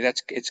I mean,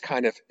 it's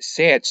kind of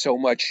sad so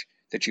much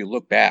that you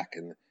look back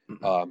and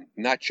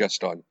not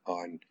just on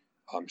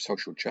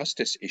social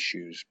justice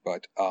issues,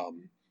 but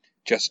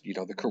just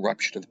the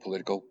corruption of the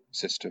political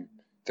system,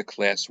 the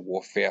class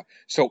warfare.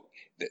 So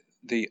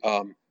the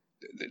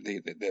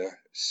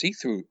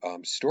see-through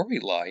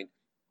storyline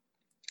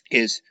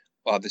is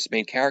this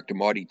main character,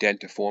 Marty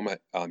Dent, a former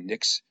New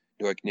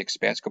York Knicks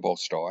basketball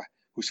star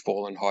who's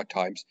fallen hard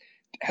times,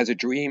 has a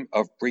dream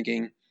of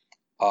bringing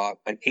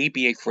an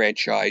ABA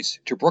franchise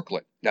to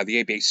Brooklyn. Now,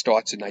 the ABA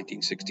starts in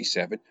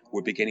 1967.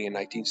 We're beginning in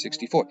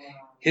 1964.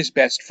 His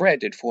best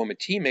friend and former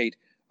teammate,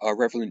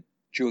 Reverend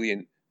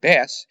Julian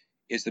Bass,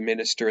 is the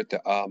minister at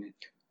the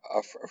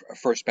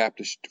First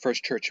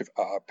Church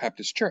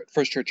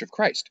of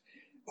Christ,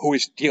 who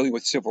is dealing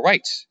with civil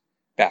rights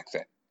back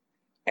then.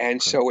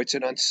 And so it's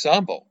an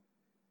ensemble,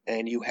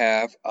 and you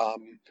have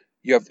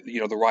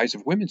the rise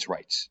of women's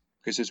rights,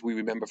 because as we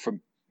remember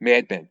from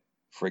Mad Men,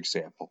 for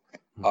example,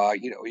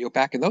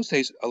 back in those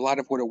days, a lot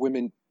of what a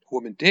woman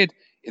did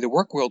in the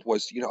work world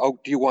was, do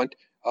you want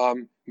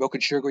milk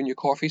and sugar in your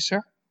coffee, sir?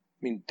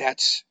 I mean,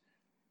 that's,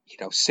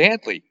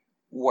 sadly,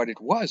 what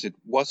it was. It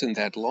wasn't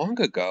that long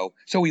ago.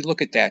 So we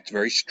look at that,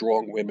 very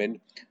strong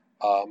women,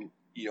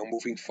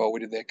 moving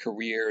forward in their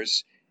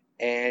careers.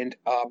 And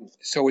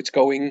so it's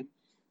going,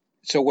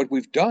 so what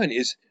we've done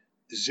is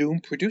Zoom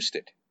produced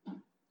it.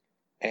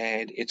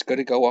 And it's going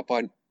to go up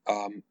on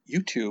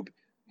YouTube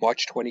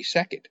March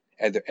 22nd.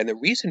 And the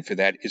reason for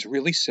that is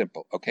really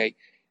simple, okay?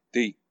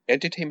 The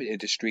entertainment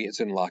industry is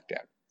in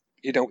lockdown.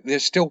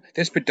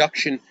 There's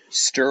production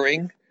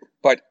stirring,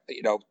 but,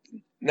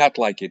 not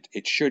like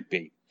it should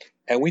be.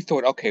 And we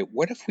thought, okay,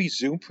 what if we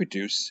Zoom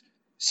produce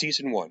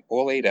season 1,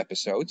 all 8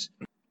 episodes,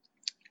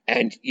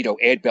 and,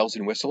 add bells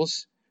and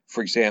whistles?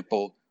 For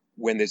example,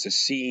 when there's a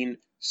scene,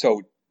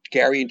 so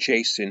Gary and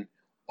Jason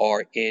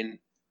are in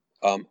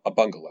a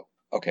bungalow.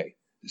 Okay.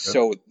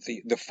 So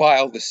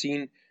the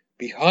scene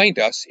behind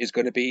us is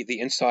going to be the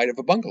inside of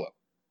a bungalow.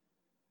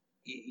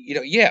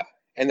 Yeah.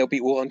 And they'll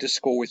be all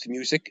underscore with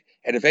music.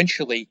 And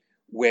eventually,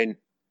 when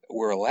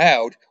we're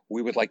allowed,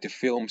 we would like to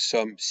film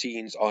some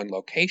scenes on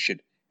location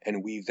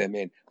and weave them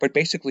in. But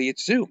basically,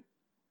 it's Zoom.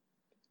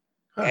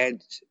 Huh.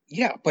 And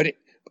yeah,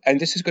 and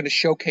this is going to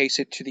showcase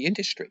it to the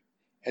industry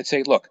and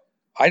say, look,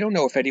 I don't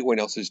know if anyone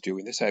else is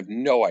doing this. I have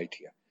no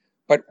idea.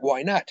 But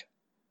why not?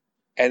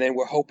 And then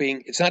we're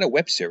hoping, it's not a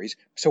web series,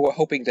 so we're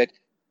hoping that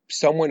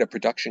someone, a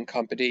production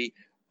company,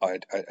 a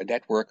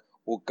network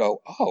will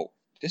go, oh,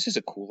 this is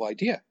a cool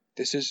idea.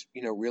 This is,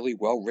 really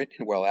well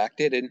written, well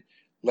acted, and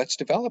let's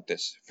develop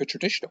this for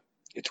traditional.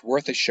 It's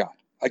worth a shot.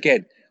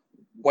 Again,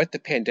 what the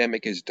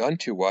pandemic has done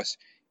to us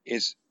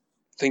is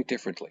think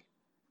differently.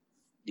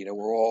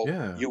 We're all,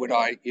 you and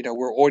I,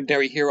 we're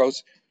ordinary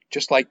heroes,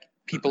 just like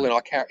people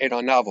in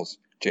our novels,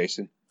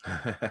 Jason.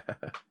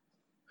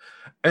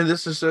 And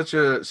this is such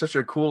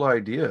a cool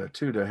idea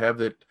too, to have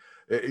that.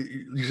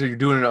 You said you're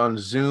doing it on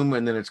Zoom,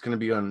 and then it's going to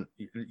be on.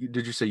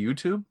 Did you say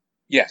YouTube?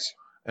 Yes.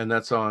 And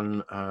that's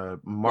on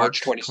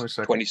March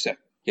 22nd.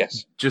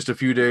 Yes. Just a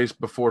few days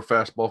before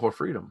Fastball for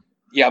Freedom.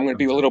 Yeah, I'm going to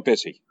be a little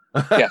busy.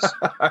 Yes.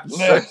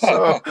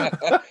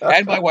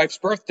 And my wife's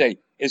birthday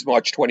is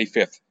March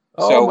 25th.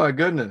 Oh, my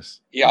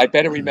goodness. Yeah, I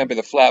better remember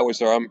the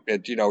flowers, or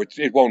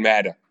it won't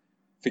matter.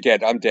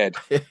 Forget, I'm dead.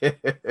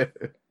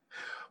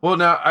 Well,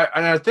 now,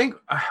 I think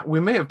we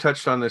may have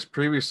touched on this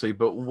previously,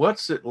 but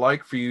what's it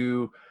like for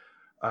you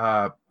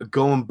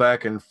going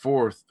back and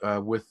forth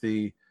with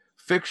the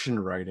fiction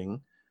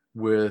writing,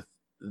 with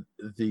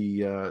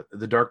the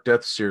Dark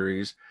Death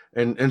series,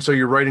 and so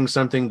you're writing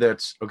something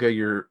that's okay,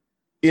 you're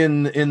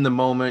in the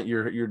moment,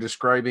 you're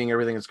describing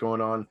everything that's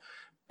going on,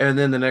 and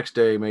then the next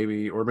day,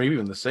 maybe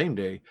even the same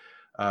day,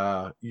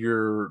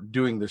 you're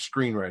doing the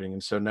screenwriting,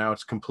 and so now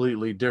it's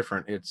completely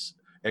different. It's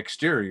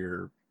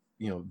exterior,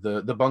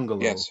 the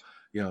bungalow, yes.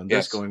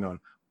 This going on.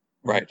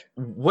 Right.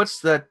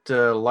 What's that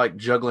like,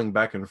 juggling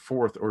back and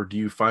forth, or do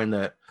you find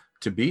that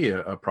to be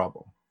a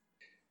problem?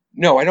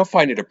 No, I don't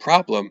find it a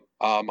problem.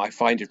 I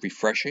find it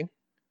refreshing.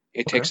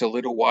 It takes a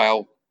little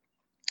while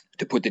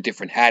to put the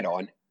different hat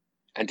on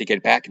and to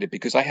get back in it,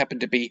 because I happen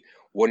to be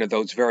one of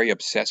those very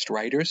obsessed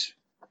writers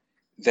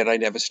that I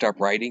never stop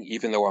writing,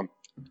 even though I'm,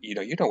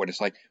 you know what it's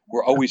like.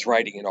 We're always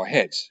writing in our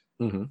heads.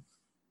 Mm-hmm.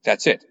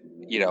 That's it.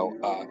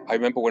 I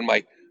remember when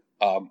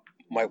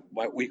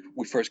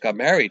we first got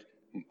married,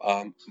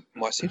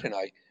 Marcita and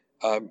I,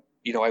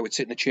 I would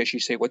sit in the chair. She'd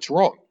say, "What's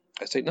wrong?"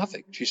 I say,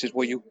 "Nothing." She says,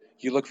 "Well, you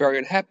look very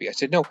unhappy." I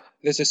said, "No,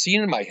 there's a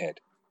scene in my head,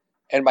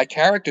 and my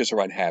characters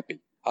are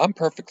unhappy. I'm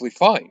perfectly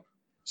fine."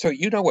 So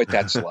you know what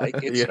that's like.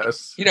 It's,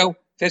 yes.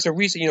 There's a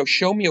reason.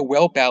 Show me a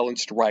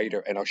well-balanced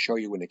writer, and I'll show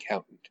you an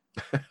accountant.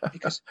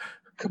 Because,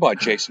 come on,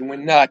 Jason, we're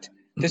not.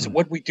 This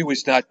what we do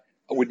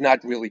would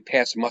not really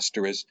pass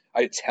muster as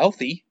it's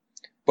healthy,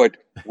 but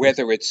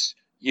whether it's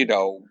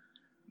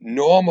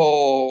normal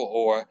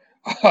or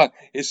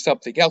is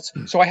something else.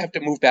 So I have to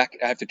move back.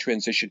 I have to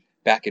transition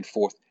back and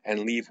forth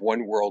and leave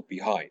one world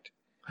behind.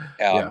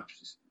 But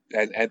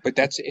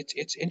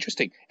it's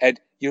interesting. And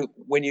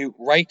when you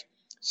write,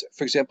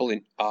 for example,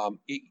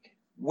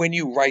 when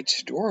you write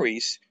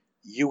stories,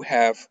 you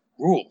have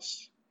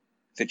rules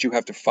that you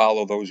have to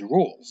follow those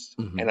rules.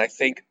 Mm-hmm. And I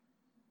think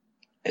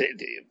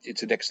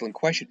it's an excellent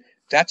question.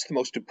 That's the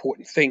most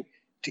important thing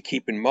to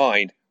keep in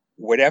mind,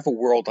 whatever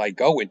world I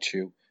go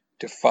into,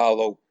 to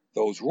follow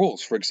those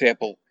rules. For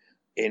example,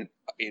 in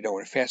a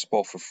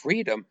Fastball for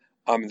Freedom,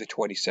 I'm in the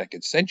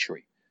 22nd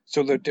century.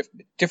 So there are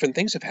different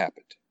things have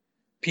happened.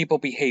 People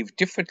behave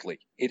differently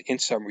in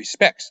some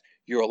respects.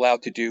 You're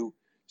allowed to do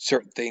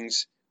certain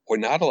things or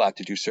not allowed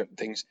to do certain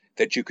things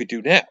that you could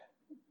do now.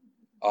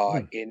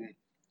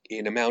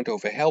 In A Mount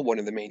Over Hell, one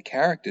of the main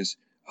characters,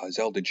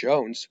 Zelda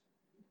Jones,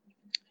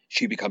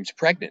 she becomes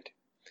pregnant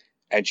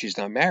and she's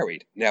not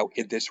married. Now,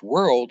 in this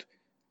world,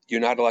 you're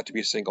not allowed to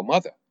be a single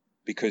mother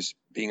because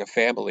being a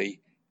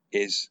family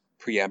is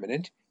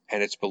preeminent,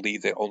 and it's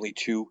believed that only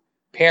two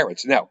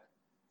parents. Now,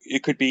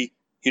 it could be,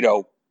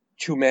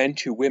 two men,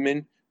 two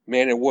women,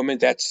 man and woman.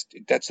 That's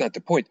not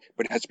the point,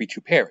 but it has to be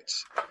two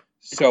parents.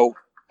 So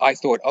I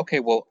thought, okay,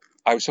 well,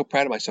 I was so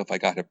proud of myself. I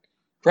got her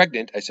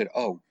pregnant. I said,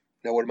 oh,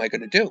 now what am I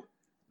going to do?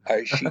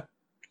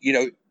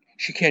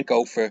 She can't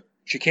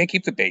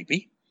keep the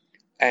baby.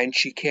 and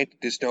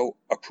there's no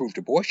approved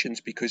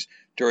abortions because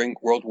during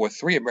World War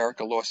III,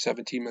 America lost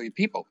 17 million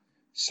people.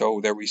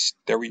 So they're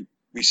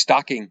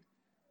restocking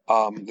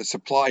the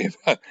supply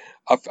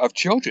of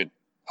children.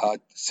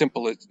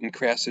 Simple and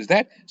crass as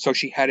that. So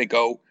she had to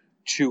go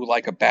to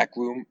like a back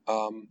room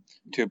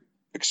to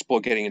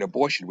explore getting an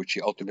abortion, which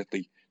she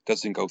ultimately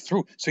doesn't go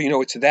through. So,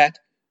 it's that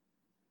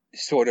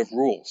sort of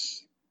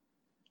rules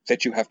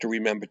that you have to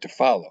remember to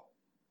follow.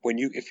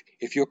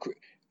 If you're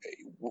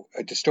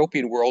a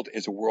dystopian world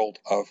is a world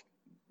of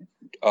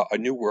a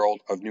new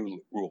world of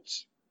new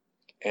rules.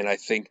 And I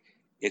think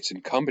it's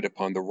incumbent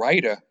upon the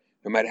writer,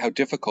 no matter how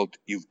difficult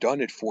you've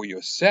done it for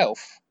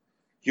yourself,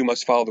 you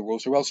must follow the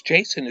rules, or else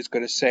Jason is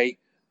going to say,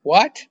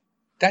 what?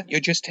 That you're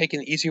just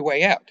taking the easy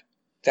way out.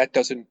 That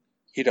doesn't,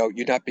 you're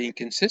not being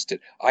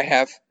consistent. I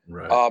have,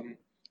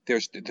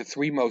 there's the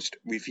three most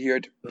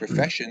revered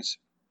professions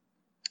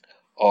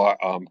are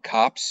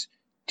cops,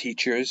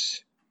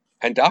 teachers,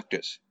 and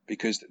doctors,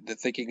 because the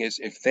thinking is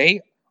if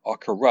they are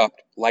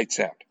corrupt, lights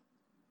out.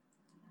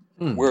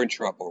 We're in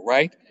trouble,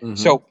 right? Mm-hmm.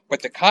 So,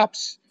 but the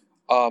cops,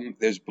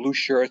 there's blue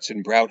shirts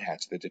and brown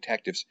hats, the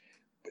detectives.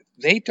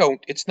 They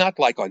don't, it's not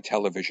like on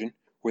television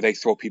where they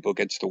throw people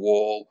against the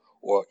wall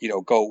or,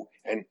 go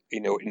and,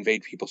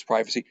 invade people's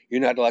privacy.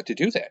 You're not allowed to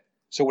do that.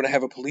 So when I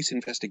have a police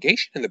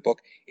investigation in the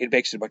book, it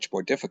makes it much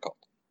more difficult,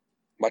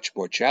 much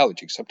more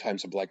challenging.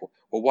 Sometimes I'm like,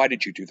 well, why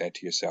did you do that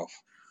to yourself?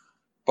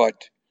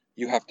 But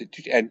you have to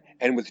do,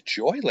 and with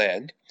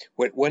Joyland,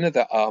 one of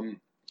the, an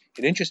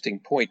interesting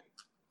point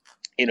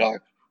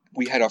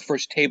we had our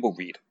first table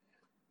read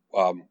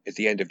at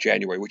the end of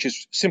January, which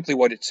is simply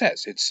what it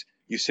says. It's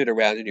you sit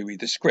around and you read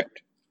the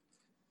script.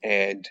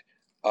 And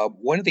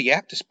one of the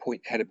actors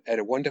had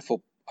a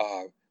wonderful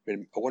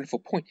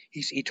point.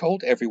 He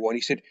told everyone,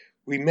 he said,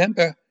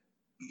 remember,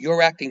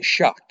 you're acting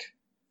shocked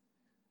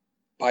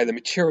by the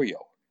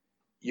material.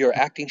 You're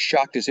acting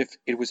shocked as if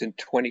it was in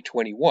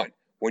 2021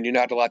 when you're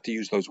not allowed to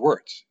use those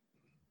words.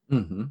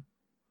 Mm-hmm.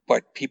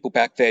 But people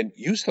back then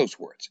used those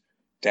words.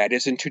 That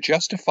isn't to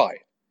justify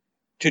it,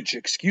 to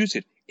excuse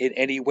it in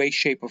any way,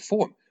 shape, or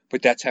form.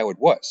 But that's how it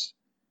was.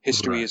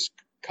 History is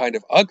kind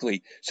of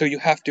ugly. So you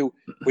have to,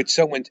 when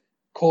someone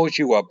calls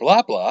you a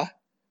blah blah,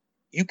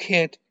 you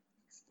can't,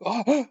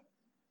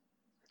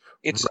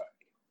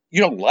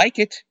 you don't like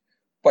it,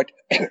 but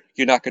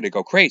you're not going to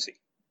go crazy.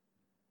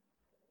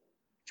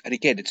 And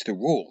again, it's the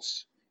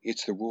rules.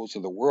 It's the rules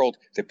of the world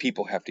that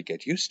people have to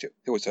get used to.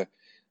 There was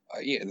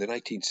in the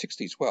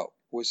 1960s,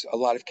 was a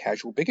lot of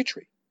casual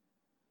bigotry.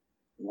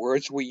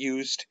 Words were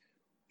used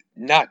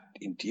not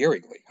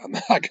endearingly. I'm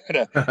not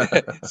going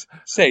to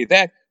say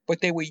that,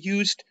 but they were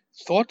used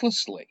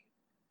thoughtlessly,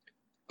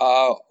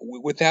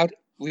 without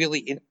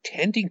really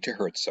intending to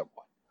hurt someone.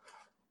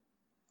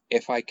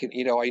 If I can,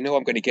 I know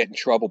I'm going to get in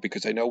trouble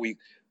because I know we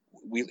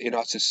in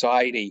our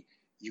society,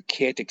 you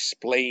can't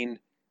explain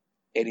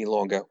any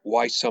longer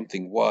why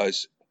something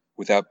was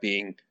without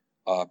being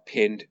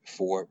pinned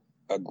for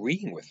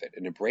agreeing with it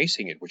and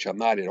embracing it, which I'm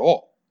not at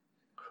all.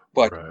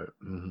 But,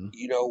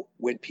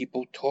 when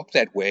people talk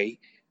that way,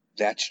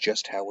 that's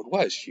just how it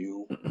was.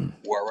 You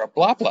were a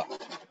blah blah,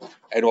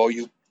 and all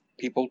you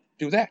people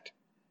do that.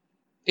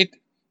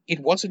 It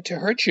wasn't to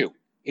hurt you.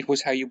 It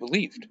was how you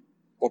believed,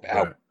 or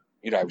how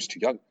I was too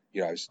young.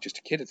 I was just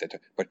a kid at that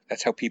time. But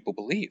that's how people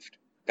believed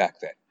back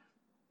then.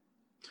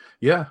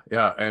 Yeah,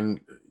 and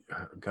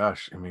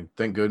gosh, I mean,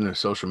 thank goodness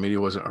social media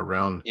wasn't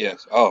around.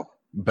 Yes. Oh,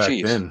 back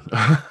then.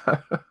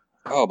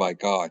 Oh my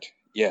God.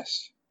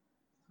 Yes.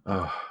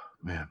 Oh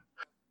man.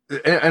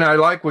 And I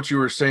like what you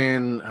were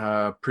saying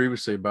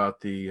previously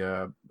about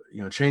the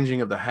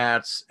changing of the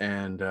hats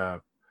and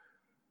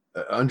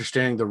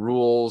understanding the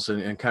rules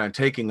and kind of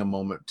taking a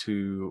moment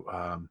to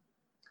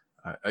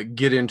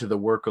get into the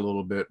work a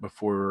little bit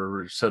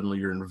before suddenly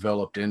you're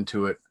enveloped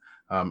into it.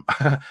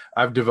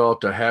 I've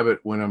developed a habit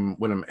when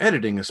I'm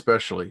editing,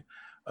 especially,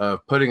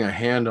 of putting a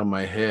hand on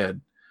my head,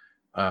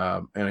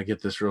 and I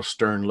get this real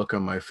stern look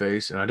on my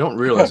face, and I don't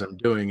realize I'm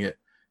doing it.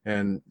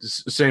 And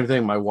same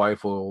thing, my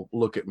wife will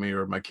look at me,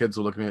 or my kids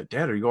will look at me,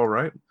 Dad, are you all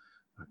right?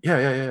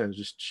 Yeah.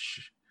 Just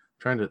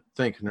trying to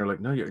think. And they're like,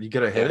 no, you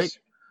get a headache?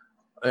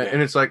 Yes.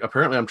 And it's like,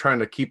 apparently I'm trying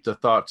to keep the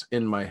thoughts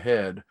in my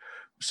head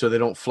so they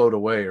don't float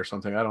away or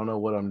something. I don't know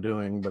what I'm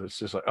doing, but it's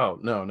just like, oh,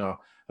 no.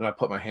 And I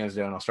put my hands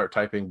down, I'll start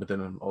typing, but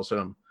then all of a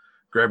sudden I'm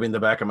grabbing the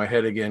back of my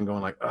head again,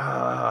 going like,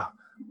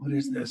 what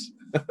is this?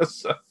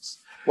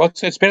 Well,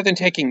 it's better than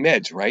taking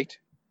meds, right?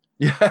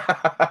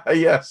 Yeah.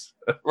 Yes.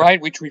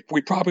 Right, which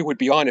we probably would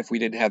be on if we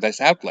didn't have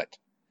this outlet.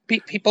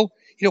 People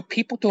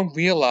don't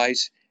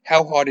realize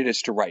how hard it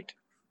is to write.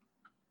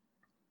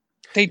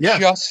 They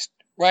just,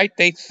 right?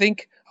 They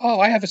think, oh,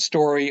 I have a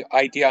story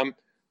idea.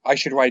 I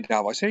should write a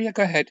novel. I say, yeah,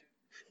 go ahead.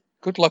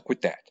 Good luck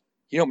with that.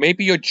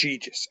 Maybe you're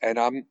genius, and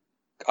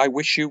I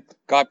wish you,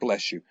 God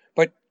bless you.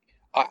 But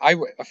a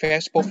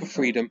Fastball for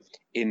Freedom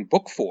in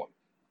book form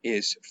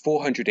is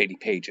 480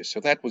 pages.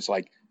 So that was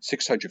like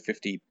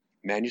 650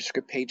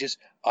 manuscript pages.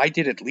 I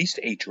did at least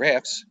 8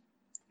 drafts,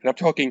 and I'm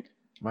talking,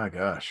 my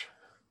gosh,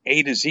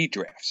 A to Z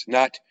drafts,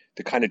 not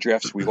the kind of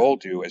drafts we all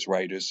do as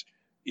writers,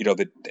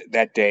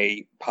 that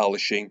day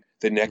polishing,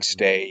 the next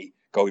day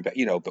going back,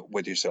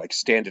 whether it's like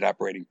standard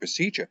operating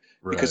procedure,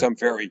 because Right. I'm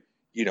very,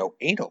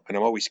 anal, and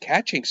I'm always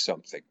catching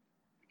something.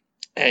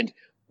 And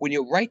when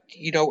you write,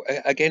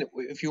 again,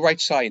 if you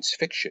write science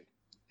fiction,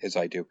 as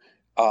I do,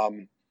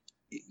 um,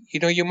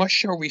 you must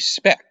show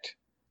respect.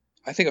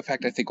 I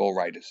think all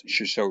writers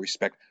should show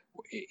respect.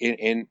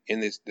 In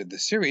the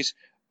series,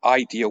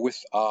 I deal with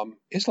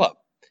Islam,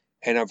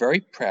 and I'm very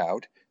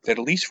proud that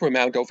at least for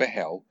Mount Over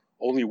Hell,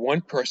 only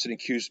one person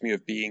accused me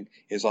of being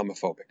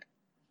Islamophobic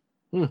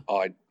Hmm.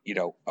 on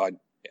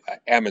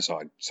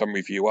Amazon. Some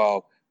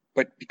review,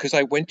 but because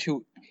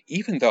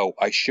even though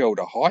I showed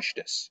a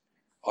harshness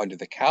under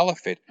the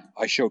caliphate,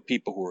 I showed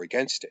people who were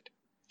against it,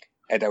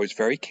 and I was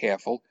very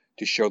careful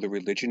to show the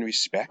religion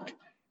respect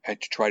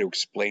and to try to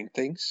explain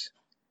things.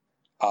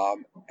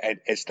 And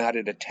it's not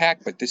an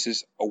attack, but this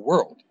is a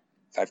world.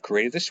 I've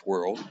created this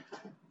world.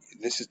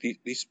 This is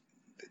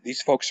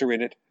these folks are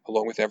in it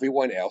along with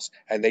everyone else,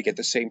 and they get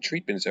the same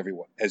treatment as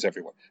everyone.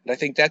 And I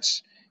think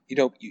that's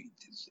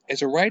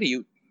as a writer,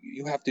 you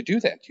have to do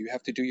that. You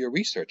have to do your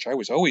research. I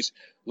was always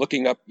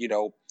looking up,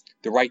 the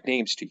right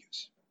names to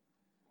use,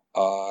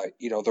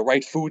 the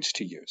right foods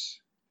to use.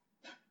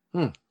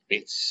 Hmm.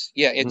 It's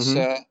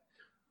Mm-hmm.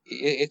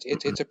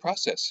 it's a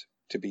process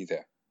to be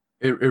there.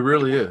 It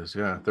really is.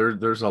 Yeah.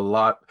 There's a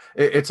lot.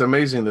 It's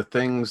amazing the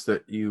things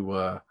that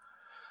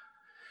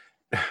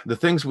the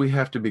things we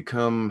have to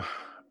become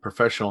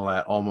professional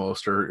at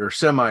almost, or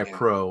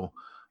semi-pro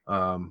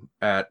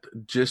at,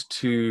 just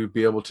to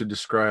be able to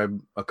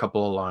describe a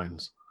couple of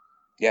lines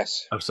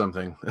Yes. of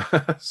something.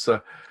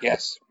 So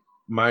Yes.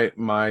 my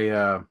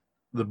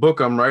the book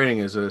I'm writing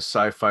is a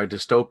sci-fi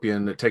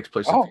dystopian that takes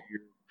place a few Oh.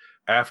 years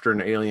after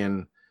an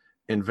alien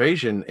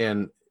invasion,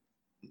 and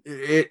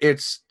it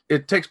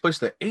takes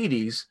place in the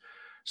 80s.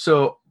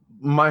 So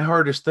my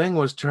hardest thing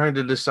was trying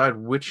to decide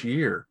which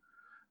year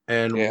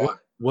and Yeah.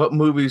 what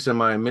movies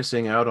am I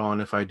missing out on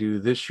if I do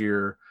this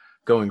year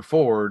going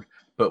forward,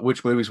 but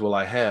which movies will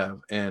I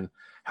have, and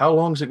how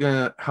long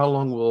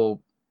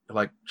will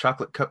like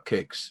chocolate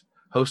cupcakes,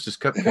 Hostess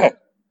cupcake,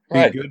 be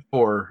Right. good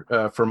for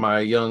my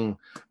young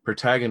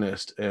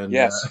protagonist? And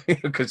Yes.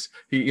 because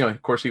he,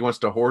 of course he wants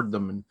to hoard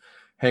them and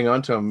hang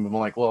on to them. I'm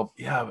like, well,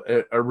 yeah,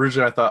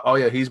 originally I thought, oh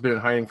yeah, he's been in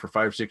hiding for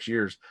 5-6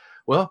 years.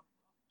 Well,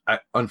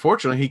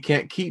 unfortunately he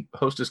can't keep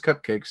Hostess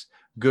cupcakes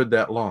good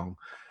that long.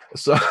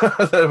 So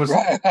that was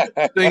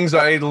Right. things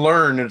I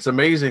learned. It's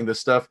amazing the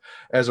stuff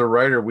as a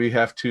writer we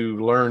have to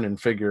learn and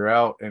figure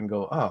out and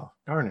go, oh,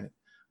 darn it.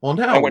 Well,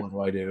 now And when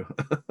what do I do?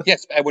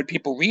 yes, and when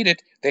people read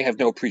it, they have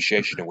no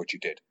appreciation of what you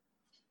did.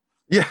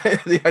 Yeah,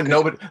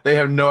 Because they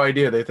have no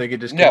idea. They think it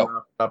just came no,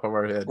 off the top of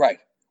our head. right,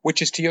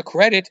 which is to your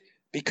credit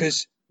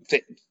because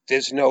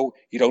you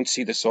don't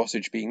see the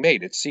sausage being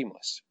made. It's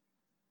seamless.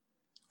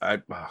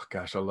 Oh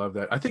gosh, I love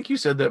that. I think you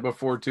said that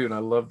before too, and I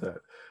love that.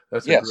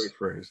 That's a great Yes.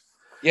 phrase.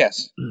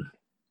 Yes.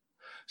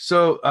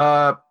 So,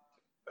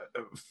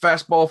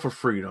 Fastball for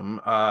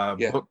Freedom,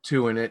 Yeah. book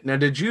 2 in it. Now,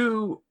 did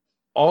you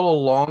all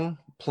along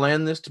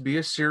plan this to be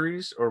a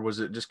series, or was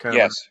it just kind of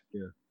Yes.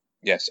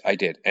 Yes, I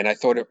did. And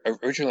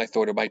originally I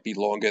thought it might be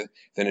longer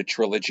than a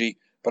trilogy,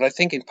 but I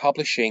think in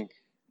publishing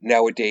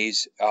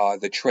nowadays,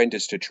 the trend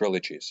is to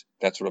trilogies.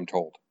 That's what I'm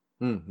told.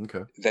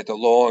 okay. That the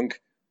long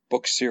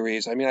book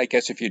series, I mean, I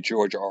guess if you're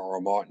George R. R.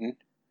 Martin,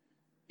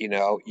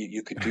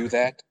 you could do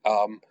that.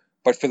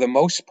 But for the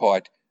most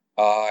part,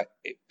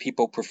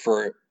 people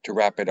prefer to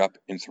wrap it up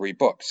in 3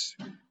 books.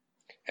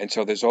 And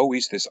so there's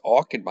always this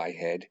arc in my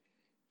head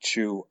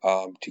to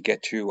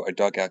get to a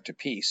dugout to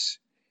peace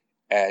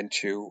and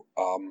to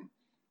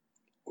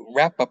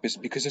wrap up, is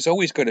because there's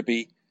always going to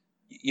be,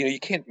 you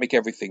can't make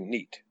everything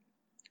neat.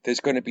 There's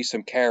going to be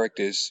some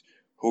characters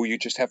who you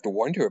just have to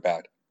wonder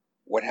about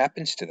what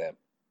happens to them.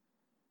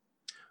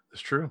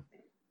 That's true.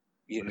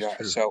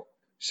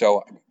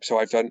 So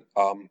I've done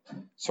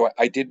so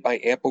I did my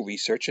ample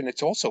research, and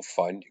it's also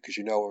fun because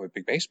I'm a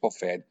big baseball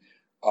fan,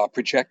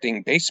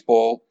 projecting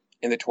baseball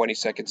in the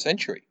 22nd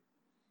century,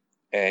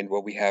 and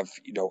where we have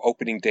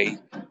opening day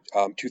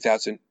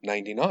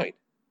 2099,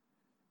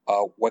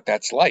 what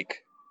that's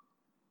like.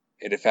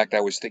 And in fact, I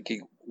was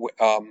thinking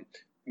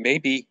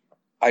maybe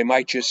I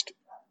might just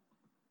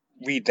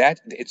read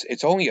that.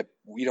 It's only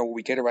when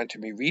we get around to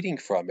me reading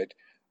from it,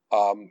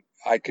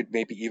 I could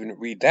maybe even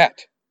read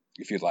that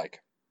if you'd like.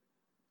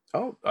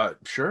 Oh,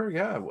 sure.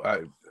 Yeah.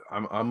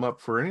 I'm up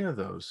for any of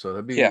those.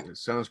 So Yeah. it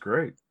sounds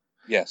great.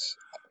 Yes.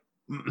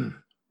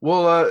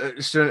 Well,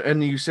 so,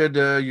 and you said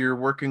you're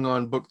working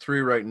on book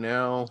 3 right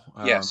now.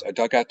 Yes. A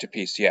dugout to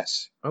peace.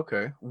 Yes.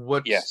 Okay.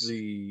 Yes. Do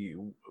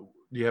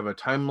you have a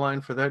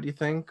timeline for that, do you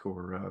think?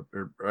 Or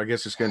I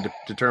guess it's going to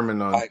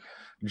determine on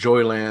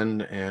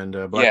Joyland and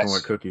Black and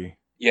White Cookie.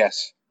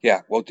 Yes.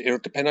 Yeah. Well, it'll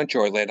depend on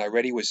Joyland. I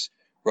already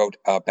wrote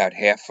about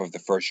half of the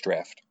first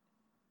draft.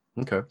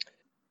 Okay.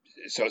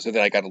 So then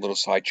I got a little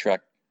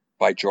sidetracked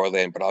by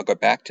Joyland, but I'll go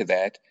back to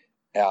that.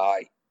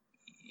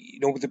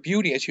 The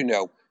beauty, as you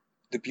know,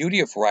 the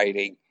beauty of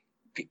writing.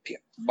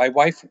 My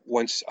wife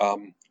once,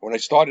 when I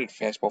started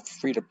Fastball for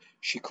Freedom,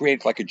 she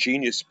created like a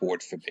genius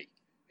board for me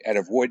out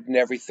of wood and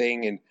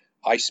everything, and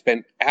I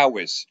spent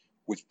hours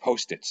with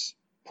Post-its,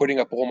 putting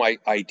up all my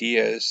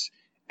ideas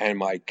and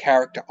my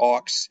character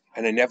arcs,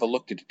 and I never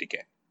looked at it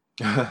again.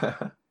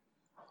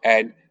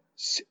 And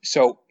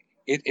so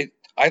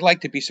I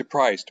like to be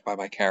surprised by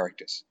my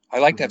characters. I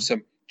like to have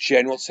some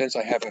general sense.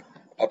 I have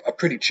a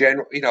pretty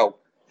general,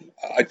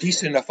 a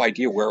decent enough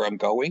idea where I'm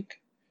going.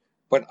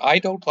 But I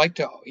don't like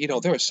to,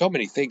 there are so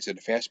many things in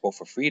the Fastball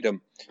for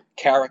Freedom.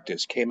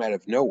 Characters came out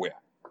of nowhere,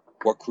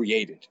 were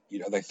created.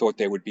 They thought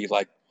they would be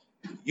like,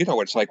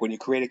 what it's like when you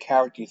create a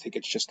character, you think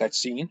it's just that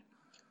scene.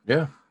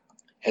 Yeah.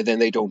 And then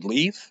they don't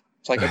leave.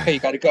 It's like, okay, you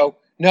got to go.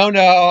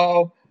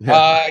 No.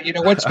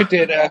 What's for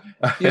dinner?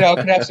 Can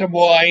I have some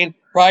wine,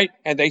 right?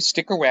 And they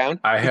stick around.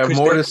 I have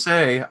more to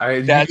say.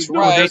 That's you know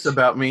right. this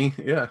about me.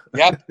 Yeah.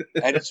 Yep.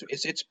 And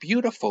it's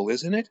beautiful,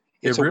 isn't it?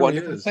 It's It a really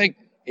wonderful is. thing.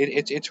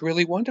 It's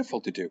really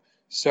wonderful to do.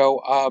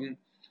 So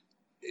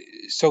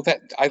so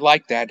that I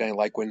like that, and I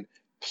like when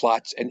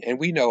plots and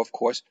we know, of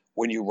course,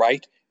 when you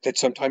write that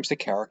sometimes the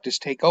characters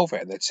take over,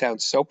 and that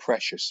sounds so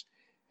precious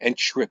and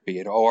trippy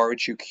and oh,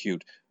 aren't you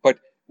cute? But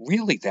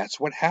really, that's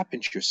what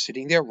happens. You're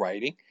sitting there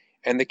writing,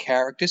 and the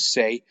characters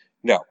say,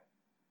 "No,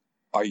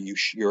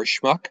 you're a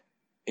schmuck.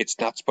 It's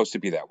not supposed to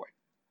be that way.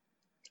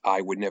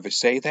 I would never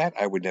say that.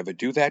 I would never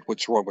do that.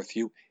 What's wrong with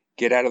you?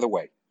 Get out of the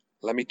way.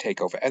 Let me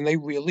take over." And they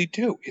really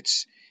do.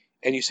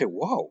 And you say,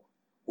 "Whoa,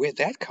 where'd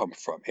that come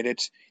from?" And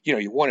it's,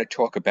 you want to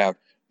talk about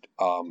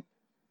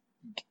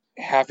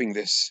having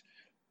this,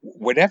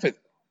 whatever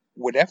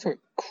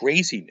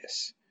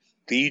craziness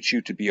leads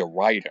you to be a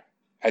writer,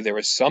 and there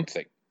is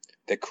something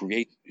that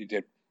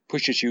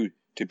pushes you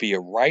to be a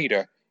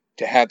writer,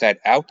 to have that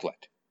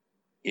outlet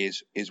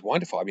is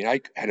wonderful. I mean,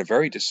 I had a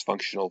very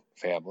dysfunctional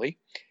family,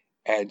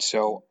 and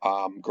so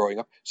growing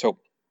up, so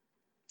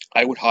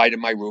I would hide in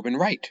my room and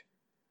write.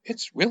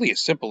 It's really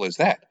as simple as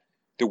that.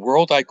 The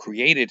world I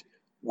created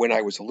when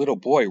I was a little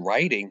boy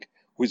writing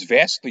was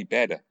vastly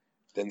better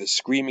than the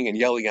screaming and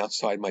yelling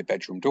outside my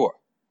bedroom door.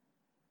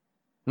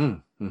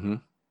 Mm-hmm.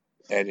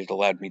 And it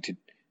allowed me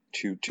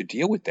to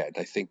deal with that. And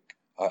I think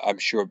I'm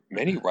sure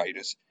many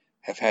writers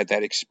have had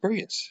that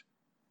experience.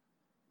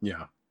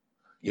 Yeah.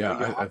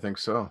 I think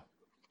so.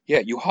 Yeah,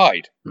 you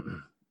hide.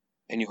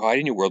 And you hide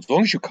in your world as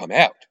long as you come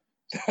out.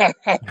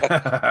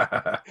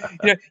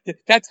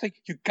 That's like,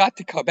 you got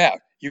to come out.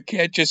 You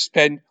can't just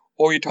spend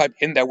all your time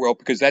in that world,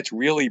 because that's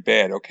really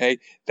bad, okay?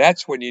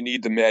 That's when you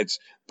need the meds.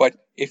 But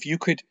if you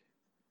could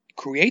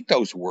create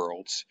those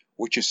worlds,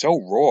 which are so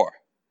raw,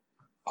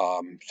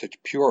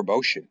 such pure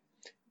emotion,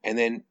 and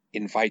then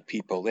invite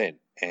people in.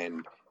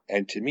 And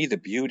to me, the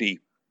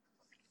beauty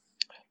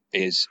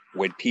is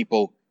when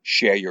people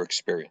share your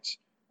experience,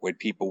 when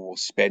people will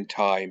spend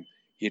time,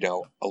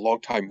 a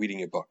long time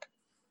reading a book,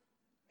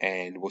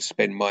 and will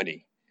spend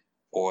money,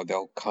 or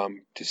they'll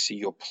come to see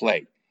your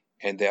play,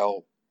 and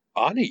they'll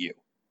honor you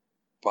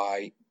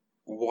by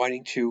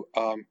wanting to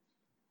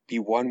be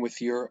one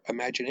with your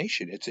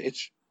imagination.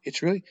 It's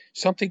really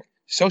something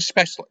so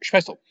special.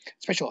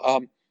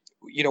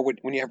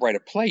 When you write a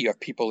play, you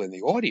have people in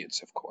the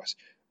audience, of course,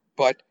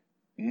 but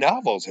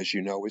novels, as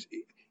you know, is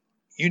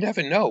you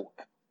never know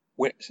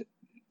when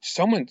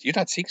you're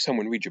not seeing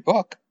someone read your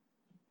book.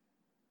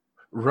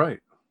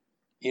 Right.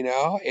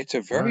 It's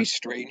a very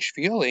strange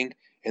feeling,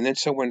 and then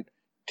someone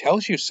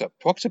tells you something,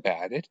 talks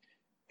about it,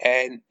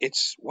 and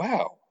it's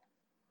wow.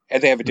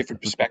 And they have a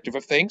different perspective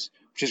of things,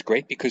 which is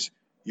great, because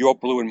your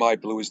blue and my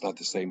blue is not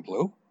the same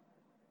blue.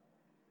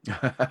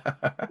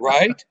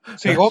 Right?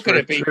 So you're all going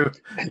to be true.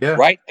 Yeah.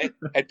 right.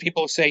 And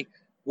people say,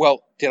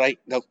 well,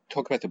 they'll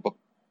talk about the book.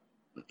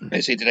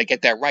 They say, did I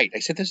get that right? I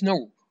said, there's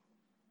no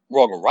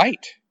wrong or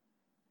right.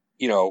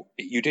 You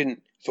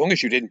didn't, as long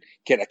as you didn't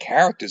get a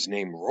character's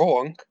name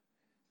wrong,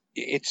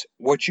 it's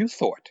what you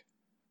thought.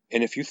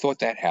 And if you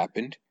thought that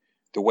happened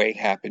the way it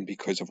happened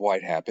because of why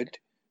it happened,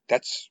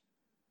 that's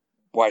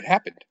why it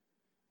happened.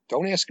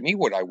 Don't ask me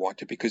what I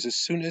wanted, because as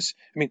soon as,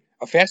 a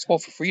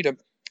Fastball for Freedom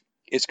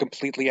is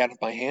completely out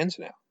of my hands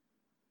now.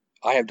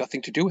 I have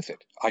nothing to do with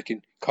it. I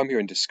can come here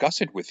and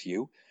discuss it with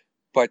you,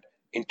 but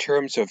in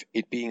terms of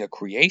it being a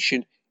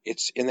creation,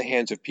 it's in the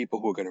hands of people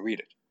who are going to read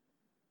it.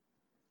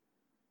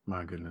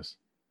 My goodness.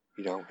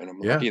 And I'm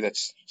lucky that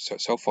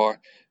so far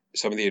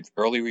some of the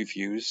early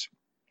reviews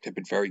have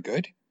been very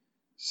good.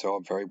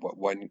 So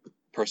one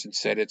person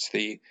said it's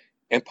the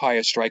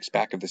Empire Strikes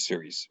Back of the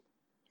series,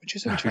 which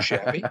isn't too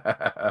shabby.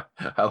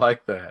 I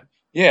like that.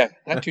 Yeah,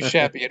 not too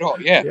shabby at all.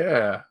 Yeah.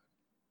 Yeah.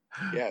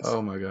 Yes.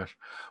 Oh my gosh.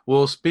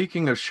 Well,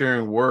 speaking of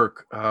sharing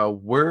work,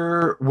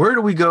 where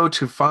do we go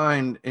to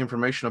find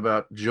information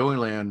about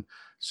Joeyland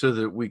so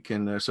that we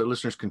can so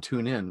listeners can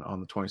tune in on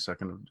the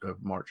 22nd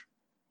of March?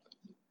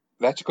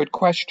 That's a good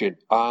question.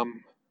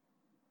 You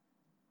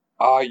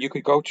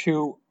could go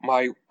to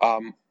my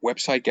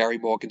website,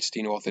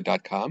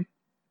 GaryMorgensteinAuthor.com,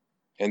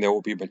 and there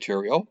will be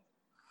material.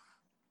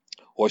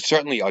 Or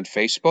certainly on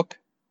Facebook,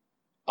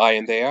 I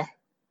am there.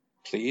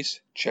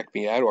 Please check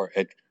me out, or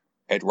at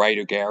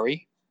Writer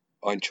Gary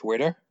on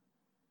Twitter.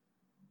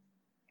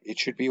 It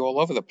should be all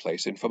over the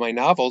place. And for my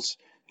novels,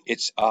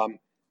 it's go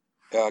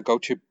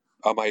to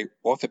on my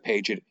author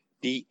page at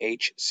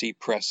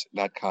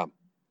bhcpress.com.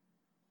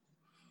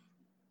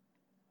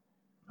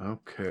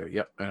 Okay,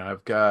 yep. And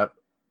I've got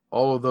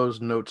all of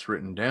those notes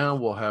written down.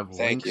 We'll have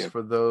Thank links you.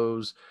 for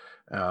those,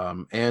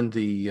 and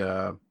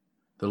the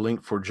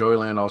link for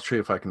Joyland. I'll see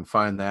if I can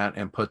find that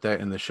and put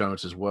that in the show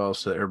notes as well,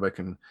 so that everybody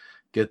can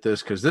get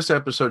this, because this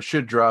episode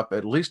should drop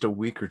at least a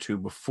week or two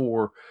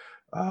before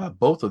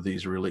both of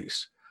these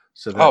release,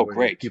 so that way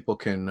Great. people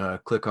can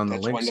click on the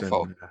That's links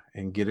wonderful.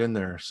 and get in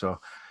there.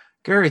 So,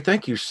 Gary,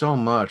 thank you so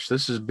much.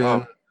 This has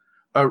been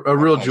a my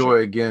real pleasure. joy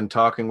again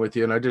talking with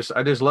you, and I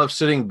just love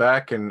sitting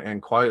back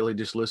and quietly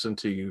just listen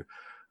to you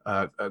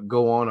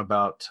go on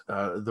about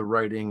the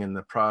writing and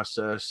the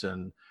process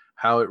and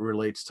how it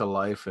relates to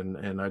life,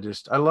 and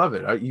I love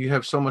it. You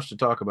have so much to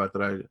talk about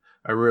that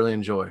I really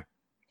enjoy.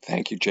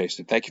 Thank you,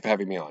 Jason. Thank you for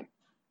having me on.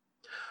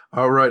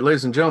 All right,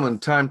 ladies and gentlemen,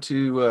 time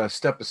to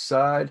step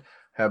aside,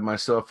 have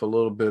myself a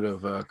little bit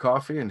of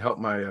coffee, and help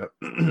my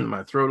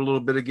my throat a little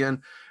bit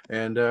again.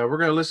 And we're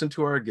going to listen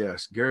to our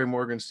guest, Gary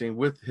Morgenstein,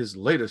 with his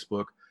latest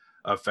book,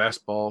 A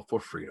Fastball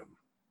for Freedom.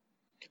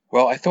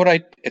 Well, at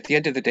the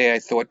end of the day, I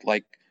thought,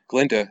 like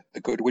Glinda,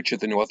 the Good Witch of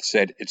the North,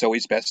 said, it's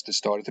always best to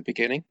start at the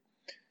beginning.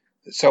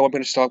 So I'm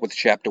going to start with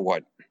Chapter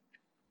 1.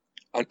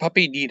 On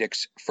Puppy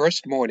Nedick's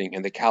first morning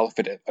in the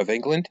Caliphate of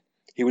England,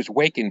 he was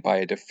wakened by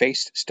a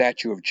defaced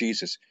statue of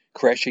Jesus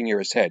crashing near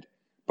his head,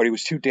 but he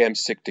was too damn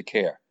sick to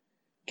care.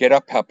 Get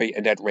up, Puppy,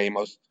 Annette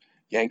Ramos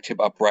yanked him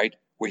upright,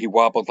 where he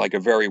wobbled like a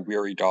very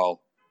weary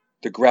doll.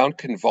 The ground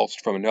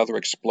convulsed from another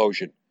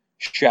explosion,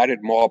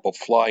 shattered marble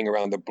flying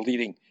around the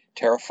bleeding,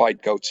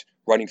 terrified goats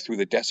running through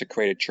the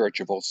desecrated Church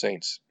of All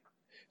Saints.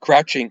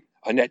 Crouching,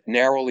 Annette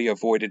narrowly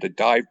avoided a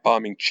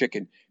dive-bombing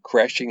chicken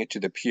crashing into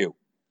the pew.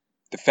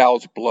 The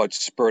fowl's blood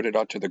spurted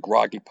onto the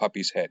groggy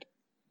puppy's head.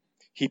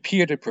 He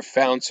peered in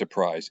profound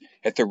surprise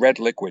at the red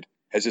liquid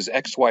as his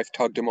ex-wife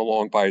tugged him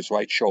along by his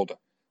right shoulder,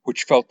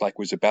 which felt like it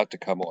was about to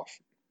come off.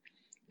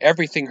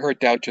 Everything hurt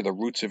down to the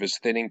roots of his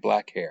thinning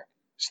black hair.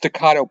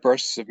 Staccato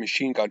bursts of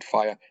machine gun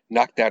fire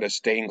knocked out a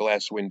stained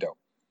glass window.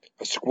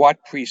 A squat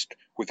priest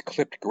with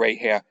clipped gray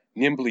hair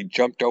nimbly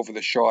jumped over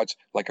the shards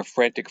like a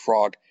frantic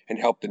frog and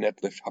helped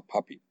Annette lift her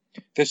puppy.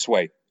 This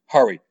way,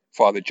 hurry,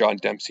 Father John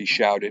Dempsey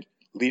shouted,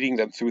 leading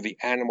them through the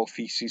animal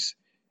feces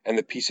and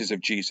the pieces of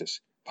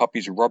Jesus,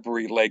 Puppy's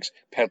rubbery legs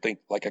pedaling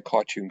like a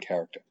cartoon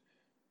character.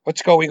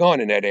 What's going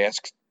on? Annette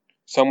asked.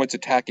 Someone's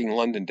attacking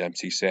London,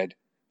 Dempsey said.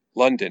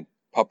 London,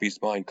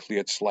 Puppy's mind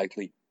cleared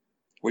slightly.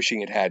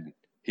 Wishing it hadn't,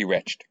 he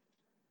retched.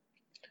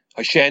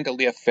 A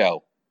chandelier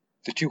fell,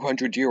 the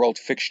 200-year-old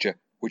fixture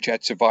which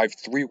had survived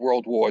 3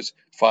 world wars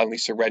finally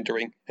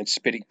surrendering and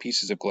spitting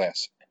pieces of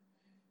glass.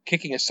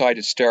 Kicking aside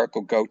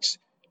hysterical goats,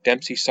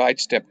 Dempsey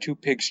sidestepped 2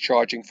 pigs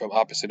charging from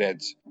opposite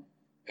ends.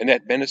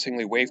 Annette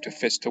menacingly waved her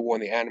fist to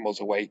warn the animals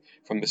away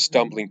from the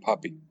stumbling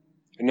puppy.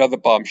 Another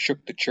bomb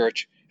shook the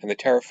church, and the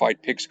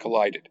terrified pigs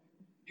collided.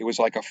 It was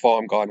like a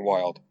farm gone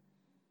wild.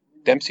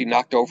 Dempsey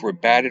knocked over a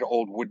battered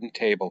old wooden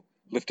table,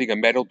 lifting a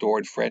metal door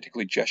and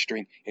frantically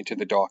gesturing into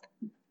the dark.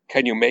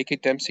 Can you make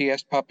it? Dempsey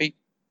asked Puppy.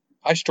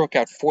 I struck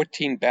out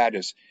 14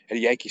 batters at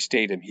Yankee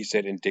Stadium, he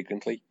said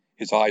indignantly,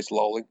 his eyes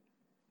lolling.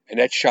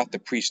 Annette shot the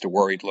priest a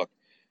worried look.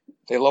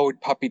 They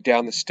lowered Puppy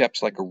down the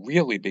steps like a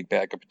really big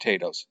bag of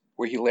potatoes,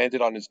 where he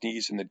landed on his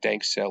knees in the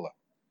dank cellar.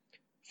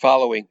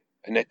 Following,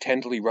 Annette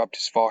tenderly rubbed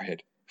his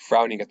forehead,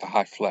 frowning at the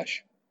hot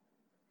flesh.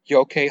 You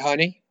okay,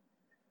 honey?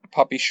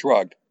 Puppy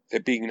shrugged, there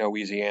being no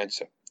easy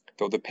answer,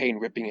 though the pain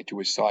ripping into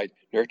his side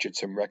nurtured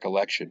some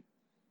recollection.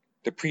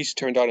 The priest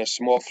turned on a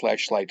small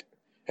flashlight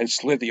and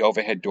slid the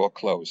overhead door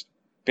closed,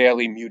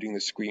 barely muting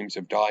the screams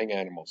of dying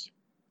animals.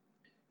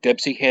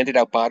 Dempsey handed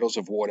out bottles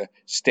of water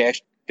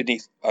stashed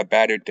beneath a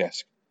battered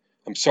desk.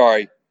 I'm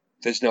sorry,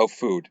 there's no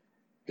food.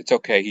 It's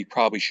okay, he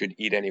probably shouldn't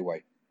eat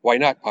anyway. Why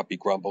not? Puppy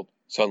grumbled,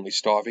 suddenly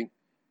starving.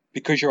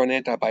 Because you're on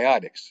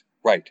antibiotics.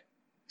 Right.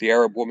 The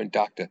Arab woman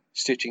doctor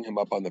stitching him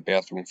up on the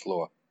bathroom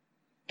floor.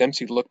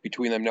 Dempsey looked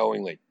between them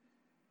knowingly.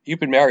 You've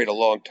been married a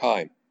long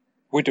time.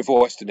 We're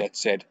divorced, Annette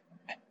said,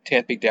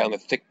 tamping down the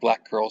thick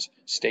black curls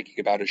snaking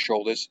about his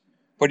shoulders.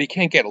 But he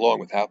can't get along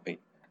without me.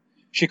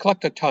 She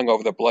clucked her tongue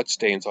over the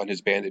bloodstains on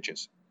his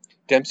bandages.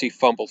 Dempsey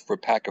fumbled for a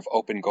pack of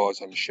open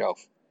gauze on the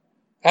shelf.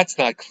 That's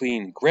not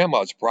clean.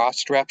 Grandma's bra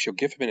strap, she'll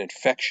give him an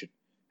infection.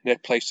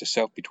 Annette placed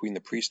herself between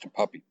the priest and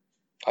Puppy.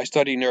 I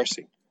study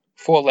nursing.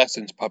 4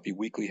 lessons, Puppy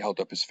weakly held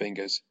up his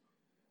fingers.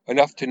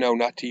 Enough to know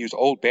not to use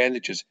old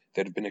bandages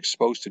that have been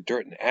exposed to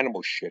dirt and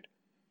animal shit.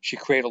 She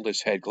cradled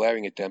his head,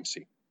 glaring at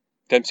Dempsey.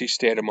 Dempsey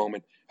stared a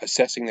moment,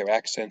 assessing their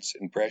accents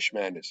and brash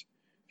manners.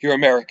 You're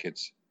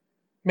Americans.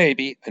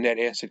 Maybe, Annette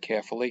answered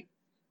carefully.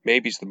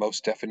 Maybe's the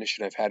most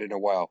definition I've had in a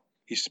while.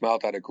 He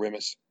smiled out a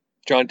grimace.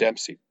 John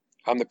Dempsey.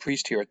 I'm the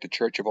priest here at the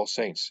Church of All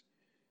Saints.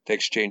 They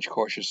exchanged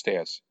cautious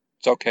stares.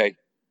 It's okay.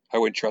 I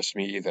wouldn't trust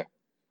me either.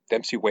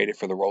 Dempsey waited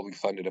for the rolling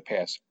thunder to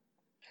pass.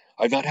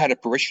 I've not had a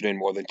parishioner in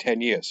more than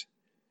 10 years.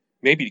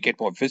 Maybe you'd get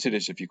more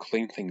visitors if you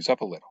clean things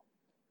up a little.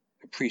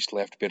 The priest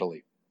laughed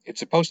bitterly. It's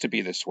supposed to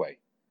be this way.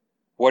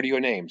 What are your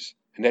names?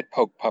 Annette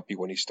poked Puppy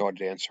when he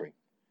started answering.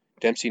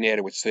 Dempsey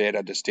nodded with sad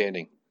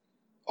understanding.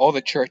 All the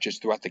churches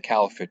throughout the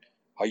caliphate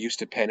are used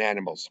to pen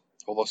animals,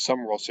 although some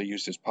are also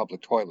used as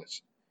public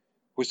toilets.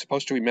 We're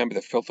supposed to remember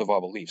the filth of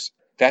our beliefs.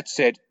 That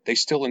said, they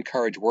still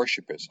encourage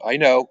worshippers. I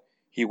know,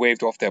 he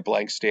waved off their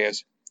blank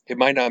stares. It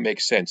might not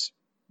make sense.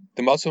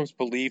 The Muslims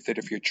believe that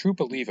if you're a true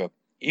believer,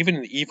 even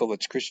in the evil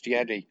that's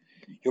Christianity,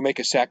 you'll make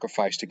a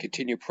sacrifice to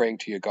continue praying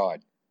to your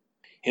God.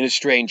 In a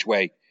strange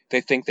way,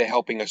 they think they're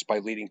helping us by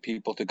leading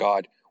people to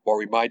God while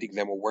reminding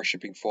them we're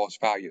worshipping false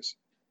values.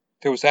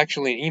 There was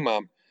actually an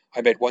imam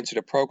I met once at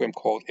a program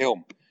called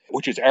Ilm,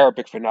 which is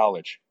Arabic for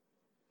knowledge.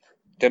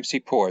 Dempsey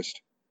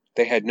paused.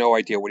 They had no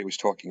idea what he was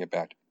talking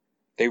about.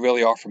 They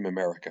really are from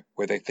America,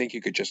 where they think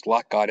you could just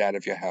lock God out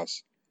of your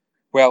house.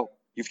 Well,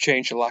 you've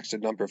changed the locks a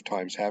number of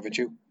times, haven't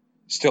you?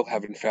 Still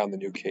haven't found the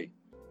new key.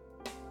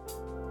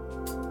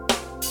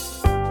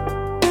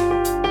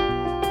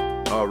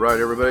 All right,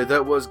 everybody,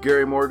 that was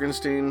Gary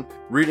Morgenstein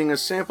reading a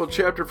sample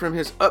chapter from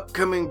his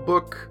upcoming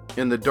book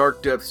in the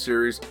Dark Depths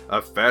series,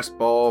 A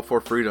Fastball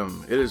for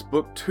Freedom. It is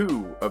book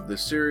 2 of the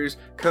series,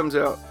 comes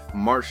out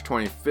March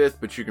 25th,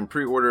 but you can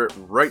pre-order it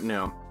right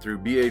now through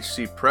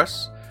BHC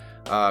Press,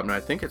 and I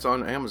think it's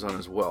on Amazon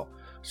as well.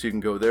 So you can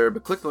go there,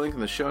 but click the link in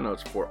the show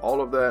notes for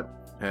all of that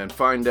and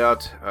find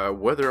out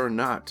whether or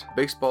not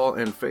baseball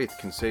and faith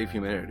can save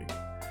humanity.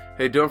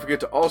 Hey, don't forget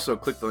to also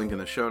click the link in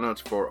the show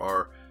notes for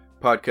our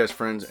podcast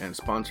friends and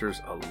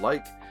sponsors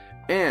alike,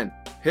 and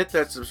hit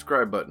that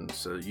subscribe button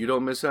so you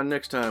don't miss out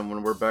next time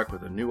when we're back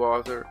with a new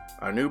author,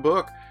 a new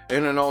book,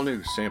 and an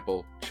all-new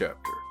sample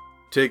chapter.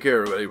 Take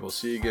care, everybody. We'll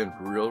see you again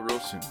real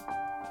soon.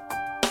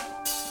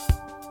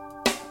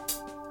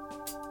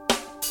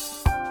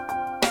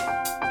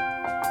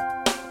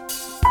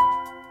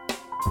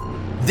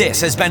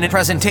 This has been a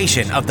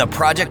presentation of the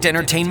Project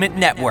Entertainment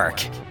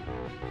Network.